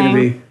yeah, it's going to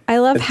amazing. be. I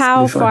love it's how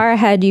gonna be fun. far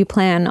ahead you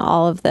plan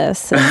all of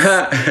this. It's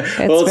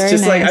Well, it's very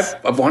just nice.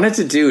 like I've wanted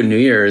to do New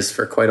Year's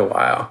for quite a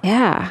while.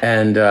 Yeah.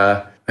 And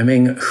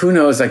who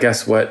knows, I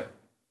guess, what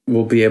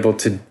we'll be able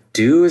to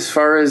do as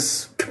far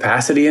as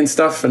capacity and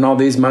stuff in all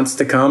these months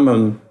to come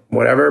and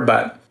whatever.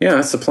 But yeah,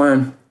 that's the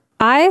plan.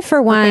 I,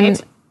 for one,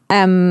 Right.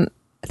 am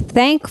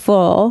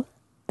thankful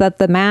that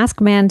the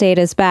mask mandate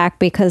is back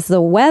because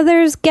the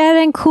weather's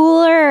getting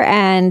cooler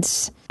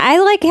and I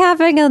like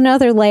having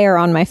another layer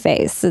on my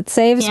face. It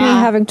saves me Yeah.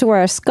 having to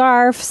wear a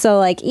scarf. So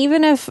like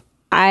even if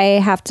I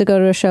have to go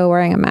to a show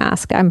wearing a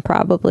mask, I'm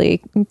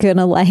probably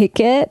gonna like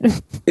it.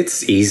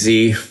 It's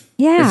easy.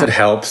 Yeah. If it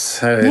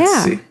helps.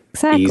 Yeah, It's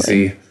exactly.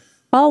 easy.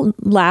 I'll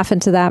laugh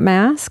into that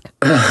mask.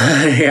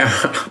 Yeah.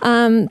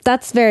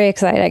 That's very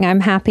exciting. I'm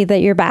happy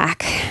that you're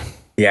back.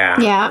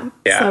 Yeah.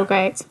 Yeah. So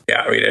great.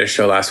 Yeah, we did a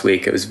show last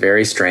week. It was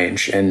very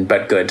strange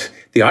but good.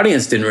 The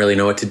audience didn't really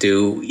know what to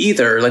do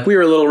either. Like, we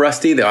were a little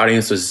rusty. The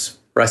audience was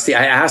rusty.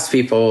 I asked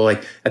people,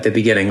 like, at the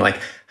beginning, like,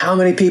 how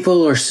many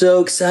people are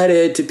so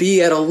excited to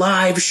be at a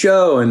live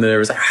show? And there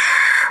was like,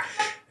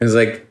 it was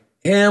like,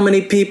 how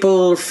many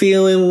people are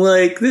feeling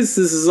like this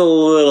is a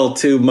little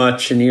too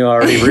much and you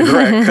already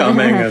regret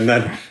coming? And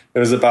then it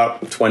was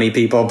about 20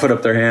 people put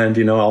up their hand,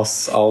 all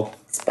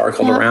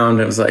sparkled around.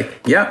 It was like,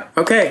 yeah,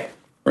 okay.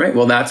 Right.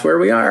 Well, that's where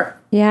we are.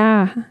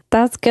 Yeah,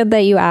 that's good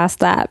that you asked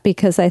that,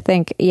 because I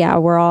think,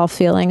 we're all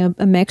feeling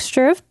a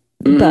mixture of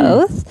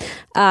both.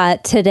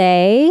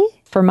 Today,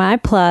 for my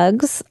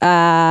plugs,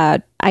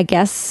 I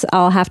guess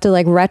I'll have to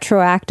like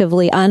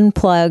retroactively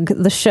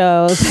unplug the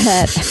show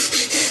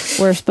that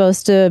we're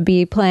supposed to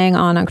be playing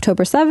on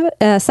October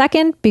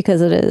 2nd,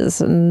 because it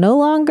is no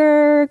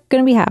longer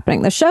going to be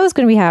happening. The show is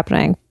going to be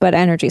happening, but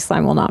Energy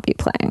Slime will not be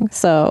playing.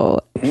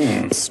 So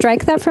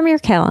strike that from your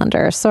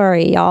calendar.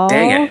 Sorry, y'all.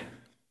 Dang it.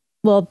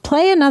 We'll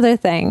play another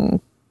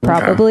thing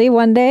probably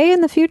one day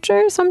in the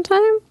future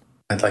sometime.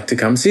 I'd like to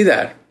come see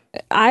that.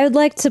 I would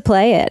like to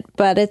play it,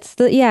 but it's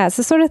the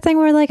sort of thing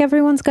where like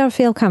everyone's got to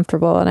feel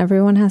comfortable and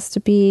everyone has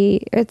to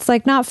be, it's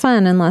like not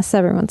fun unless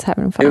everyone's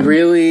having fun. It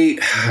really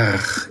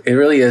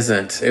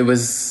isn't.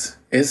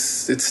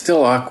 It's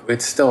still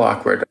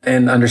awkward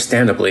and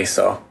understandably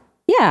so.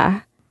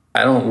 Yeah.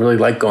 I don't really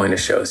like going to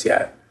shows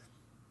yet.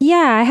 Yeah.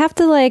 I have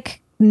to like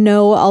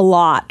know a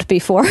lot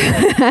before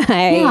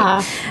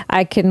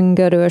I can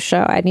go to a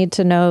show. I need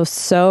to know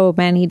so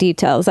many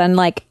details. And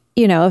like,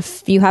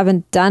 if you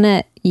haven't done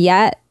it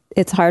yet,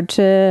 it's hard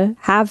to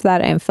have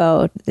that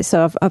info.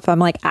 So if I'm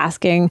like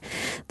asking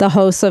the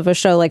hosts of a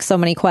show like so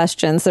many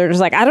questions, they're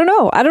just like, I don't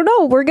know.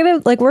 We're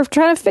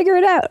trying to figure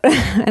it out.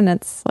 And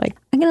it's like,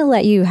 I'm going to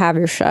let you have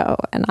your show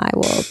and I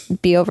will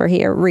be over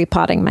here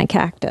repotting my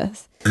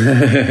cactus.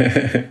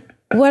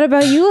 What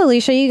about you,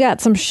 Alicia? You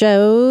got some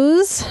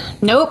shows?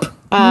 Nope.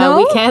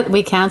 No?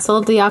 We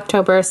canceled the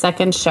October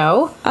 2nd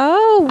show.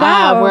 Oh,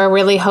 wow. We're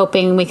really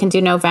hoping we can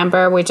do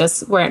November. We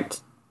just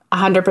weren't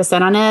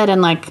 100% on it.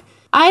 And like,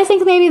 I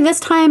think maybe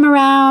this time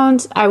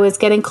around I was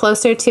getting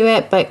closer to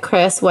it, but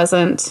Chris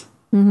wasn't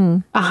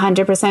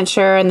 100%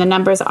 sure. And the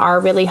numbers are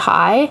really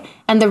high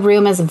and the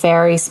room is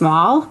very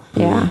small.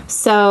 Yeah.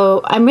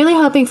 So I'm really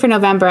hoping for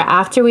November.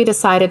 After we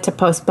decided to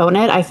postpone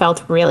it, I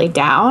felt really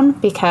down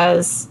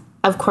because,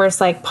 of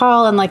course, like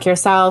Paul and like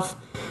yourself,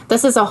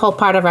 this is a whole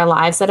part of our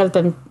lives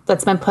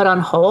that's been put on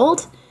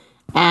hold,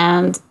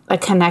 and a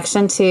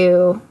connection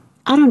to,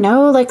 I don't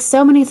know, like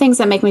so many things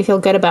that make me feel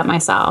good about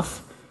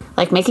myself,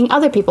 like making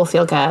other people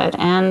feel good.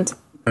 And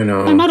I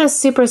know I'm not a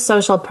super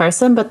social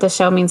person, but the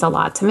show means a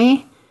lot to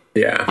me.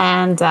 Yeah.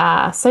 And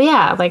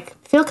like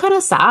feel kind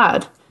of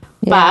sad.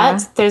 Yeah.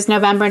 But there's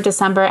November and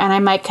December, and I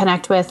might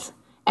connect with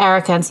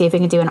Erica and see if we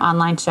can do an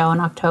online show in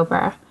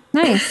October.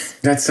 Nice.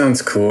 That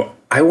sounds cool.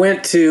 I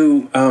went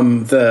to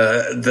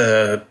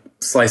the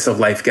Slice of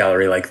Life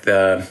gallery, like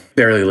the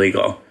Barely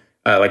Legal,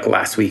 like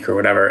last week or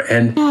whatever.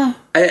 And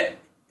it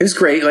was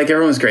great. Like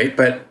everyone was great,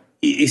 but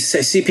you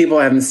see people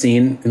I haven't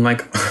seen in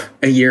like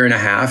a year and a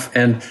half.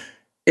 And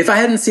if I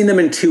hadn't seen them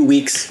in 2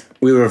 weeks,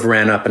 we would have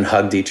ran up and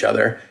hugged each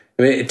other.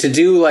 I mean, to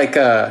do like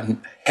a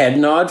head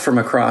nod from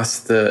across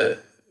the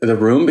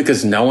room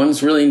because no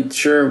one's really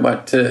sure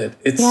what to.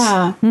 It's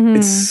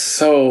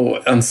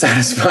so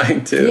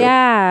unsatisfying too.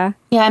 Yeah.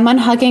 Yeah, I'm on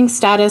hugging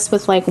status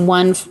with like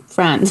one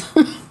friend.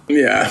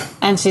 Yeah.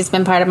 And she's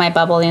been part of my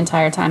bubble the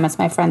entire time. It's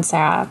my friend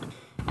Sarah.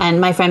 And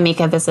my friend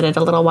Mika visited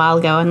a little while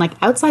ago. And like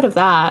outside of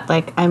that,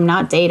 like I'm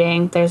not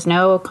dating. There's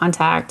no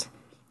contact.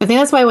 I think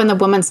that's why when the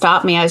woman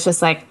stopped me, I was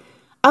just like,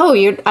 oh,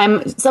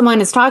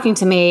 someone is talking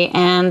to me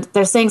and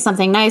they're saying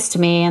something nice to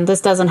me and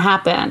this doesn't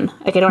happen.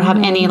 Like I don't have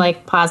any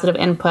like positive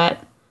input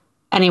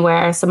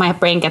anywhere. So my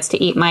brain gets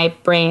to eat my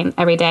brain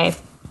every day.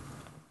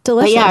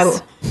 Delicious.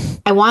 But yeah,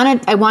 I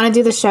want to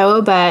do the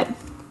show, but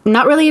I'm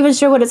not really even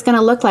sure what it's going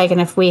to look like. And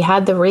if we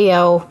had the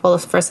Rio, well,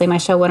 firstly, my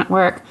show wouldn't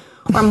work,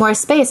 or more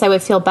space, I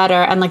would feel better.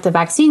 And like the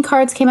vaccine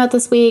cards came out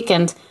this week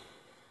and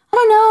I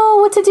don't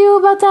know what to do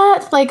about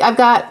that. Like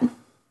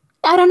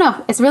I don't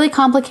know. It's really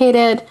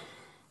complicated.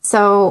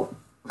 So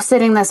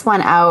sitting this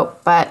one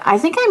out, but I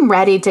think I'm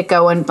ready to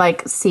go and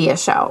like see a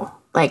show.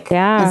 Like,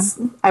 yeah.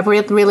 I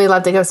really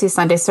love to go see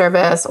Sunday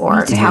Service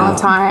or Talent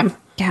Time.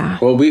 Yeah.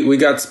 Well, we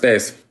got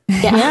space.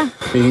 Yeah.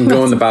 You can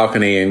go on the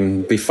balcony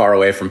and be far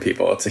away from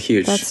people. It's a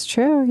huge. That's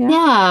true. Yeah.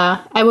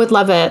 Yeah, I would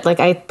love it. Like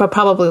I would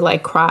probably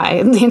like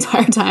cry the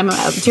entire time.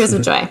 Tears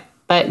of joy.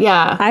 But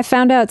yeah, I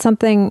found out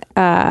something.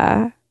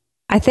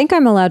 I think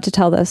I'm allowed to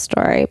tell this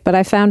story, but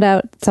I found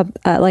out some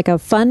like a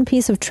fun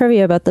piece of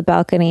trivia about the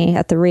balcony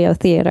at the Rio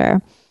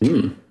Theater,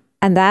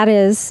 and that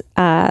is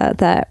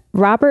that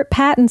Robert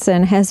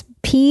Pattinson has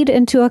peed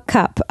into a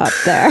cup up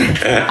there.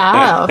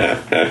 oh,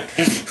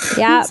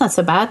 Yeah, that's not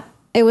so bad.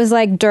 It was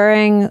like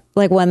during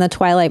like when the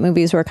Twilight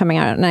movies were coming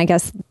out, and I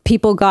guess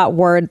people got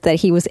word that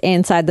he was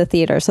inside the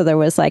theater, so there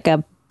was like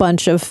a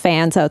bunch of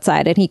fans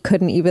outside, and he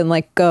couldn't even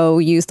like go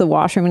use the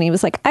washroom, and he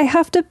was like, I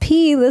have to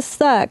pee, this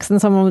sucks. And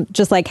someone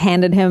just like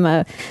handed him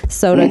a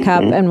soda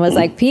cup and was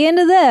like, pee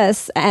into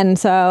this. And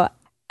so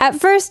at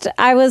first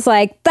I was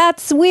like,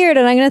 that's weird,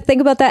 and I'm gonna think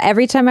about that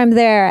every time I'm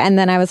there. And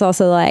then I was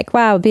also like,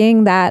 wow,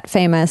 being that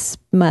famous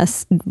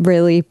must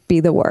really be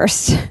the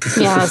worst.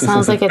 Yeah, it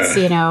sounds like it's,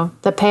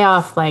 the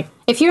payoff, like,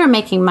 if you were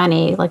making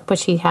money, like,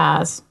 which he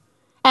has.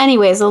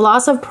 Anyways, the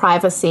loss of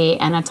privacy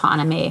and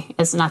autonomy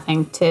is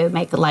nothing to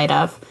make light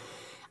of.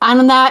 And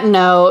on that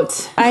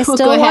note, I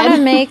still want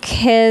to make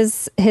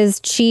his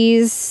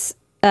cheese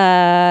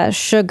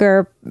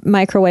sugar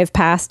microwave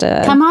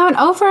pasta Come on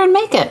over and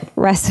make it.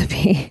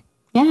 recipe.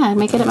 Yeah,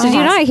 make it at my Did you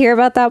house. not hear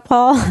about that,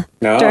 Paul?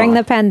 No. During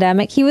the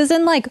pandemic, he was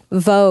in like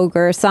Vogue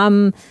or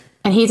some.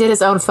 And he did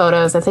his own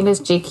photos. I think it was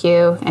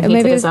GQ, and he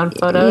did his own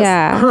photos.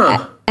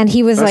 Yeah, and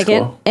he was That's like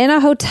cool. in a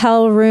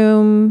hotel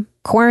room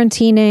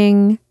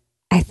quarantining.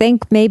 I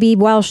think maybe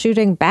while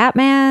shooting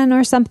Batman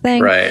or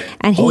something. Right.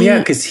 And he,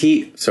 because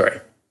he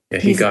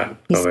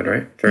got COVID,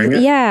 right? During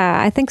it? Yeah,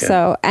 I think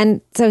so.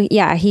 And so,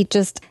 yeah, he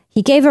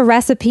gave a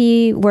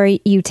recipe where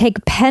you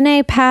take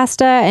penne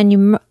pasta and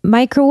you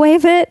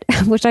microwave it,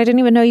 which I didn't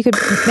even know you could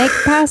make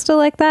pasta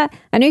like that.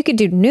 I knew you could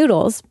do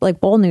noodles, like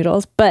bowl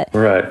noodles, but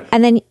Right.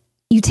 and then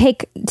you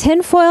take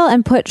tinfoil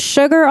and put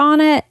sugar on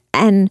it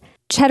and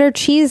cheddar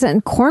cheese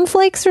and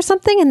cornflakes or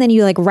something, and then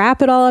you like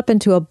wrap it all up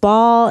into a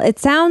ball. It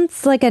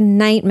sounds like a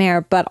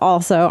nightmare, but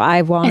also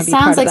I want to It be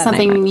part sounds like of that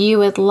something nightmare. you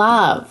would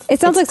love. It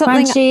sounds It's like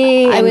something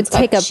crunchy, I and would it's got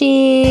take a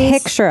cheese.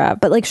 picture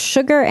of, but like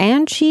sugar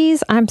and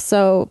cheese, I'm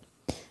so.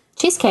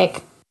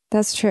 Cheesecake.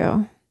 That's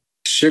true.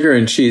 Sugar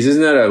and Cheese.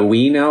 Isn't that a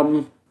Ween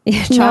album?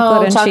 Yeah,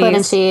 Chocolate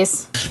and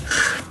cheese.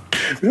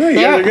 Yeah, you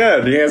guys are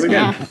good. You guys are good.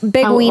 Yeah.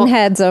 Big Oh, ween well,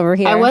 heads over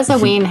here. I was a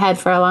ween head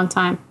for a long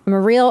time. I'm a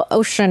real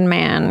ocean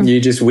man.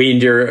 You just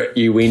weaned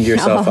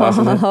yourself off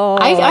of it.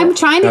 I'm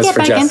trying to That's get for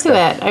back Jessica. into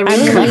it. I I'm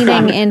really like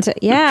them. leaning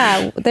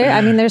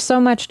into there's so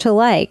much to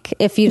like.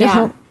 If you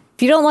Yeah.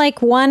 don't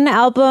like one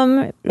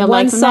album, You'll one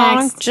like the song,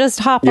 next. just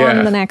hop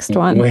on the next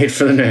one. Wait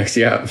for the next,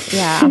 yeah.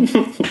 Yeah.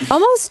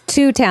 Almost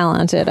too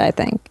talented, I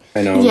think.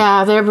 I know.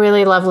 Yeah, they're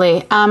really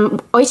lovely.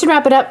 We should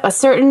wrap it up. A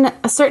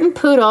certain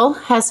poodle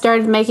has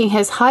started making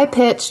his high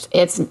pitched.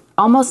 It's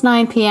almost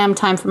 9 p.m.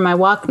 time for my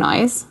walk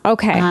noise.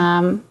 Okay.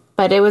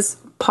 But it was,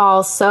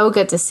 Paul, so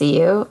good to see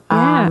you.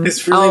 Yeah.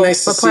 It's really I'll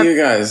nice to see report- you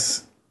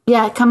guys.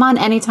 Yeah, come on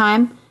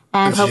anytime,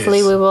 and hopefully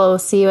jeez. we will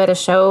see you at a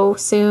show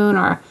soon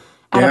or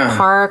at Yeah. a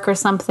park or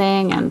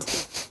something. And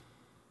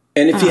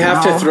And if you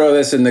have know. to throw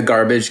this in the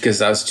garbage because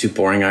that was too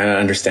boring, I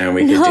understand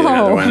we could do No,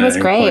 another one. it was at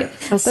any great. point.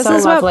 It was This so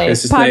is lovely. what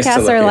It's just nice to podcasts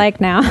look are at.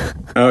 like now.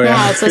 Oh,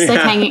 Yeah, it's just like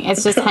hanging.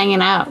 It's just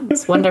hanging out.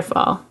 It's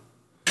wonderful.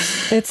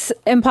 It's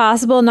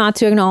impossible not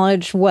to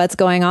acknowledge what's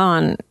going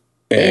on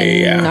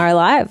in our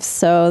lives.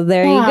 So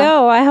there you Yeah.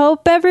 go. I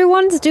hope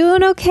everyone's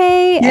doing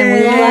okay, and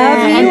we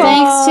love you And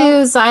all.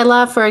 thanks to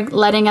Zyla for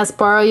letting us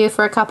borrow you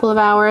for a couple of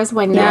hours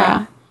when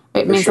Yeah.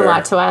 it means sure. a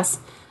lot to us.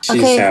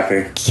 She's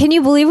happy. Can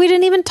you believe we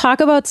didn't even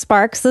talk about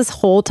Sparks this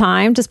whole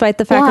time, despite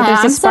the fact that Yeah, there's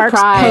a I'm Sparks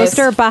surprised.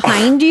 poster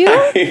behind you?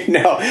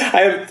 No,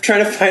 I'm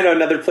trying to find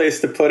another place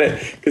to put it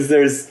because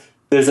there's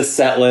a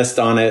set list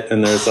on it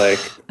and there's like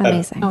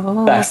Amazing.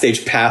 a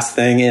backstage pass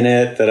thing in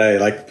it that I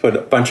like put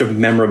a bunch of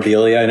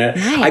memorabilia in it.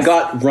 Nice. I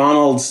got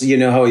Ronald's, you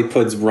know how he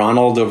puts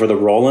Ronald over the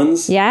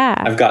Rollins? Yeah.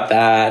 I've got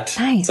that.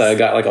 Nice. So I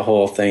got like a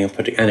whole thing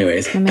put together.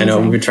 Anyways, I know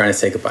Amazing. we've been trying to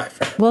say goodbye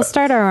for We'll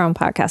start our own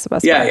podcast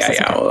about Sparks. Yeah. It's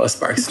okay. Well,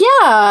 Sparks.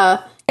 Yeah.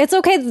 It's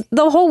okay.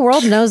 The whole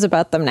world knows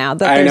about them now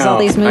that I there's know. all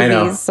these I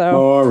know. movies. So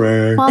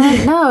Boring.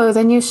 Well, no,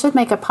 then you should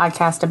make a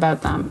podcast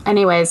about them.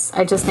 Anyways,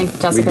 I just think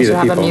Jessica be should the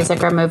have a people.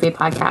 music or movie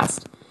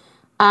podcast.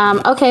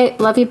 Okay,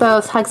 love you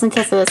both. Hugs and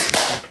kisses.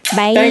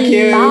 bye. Thank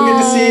you. Good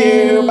to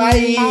see you.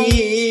 Bye.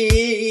 Bye.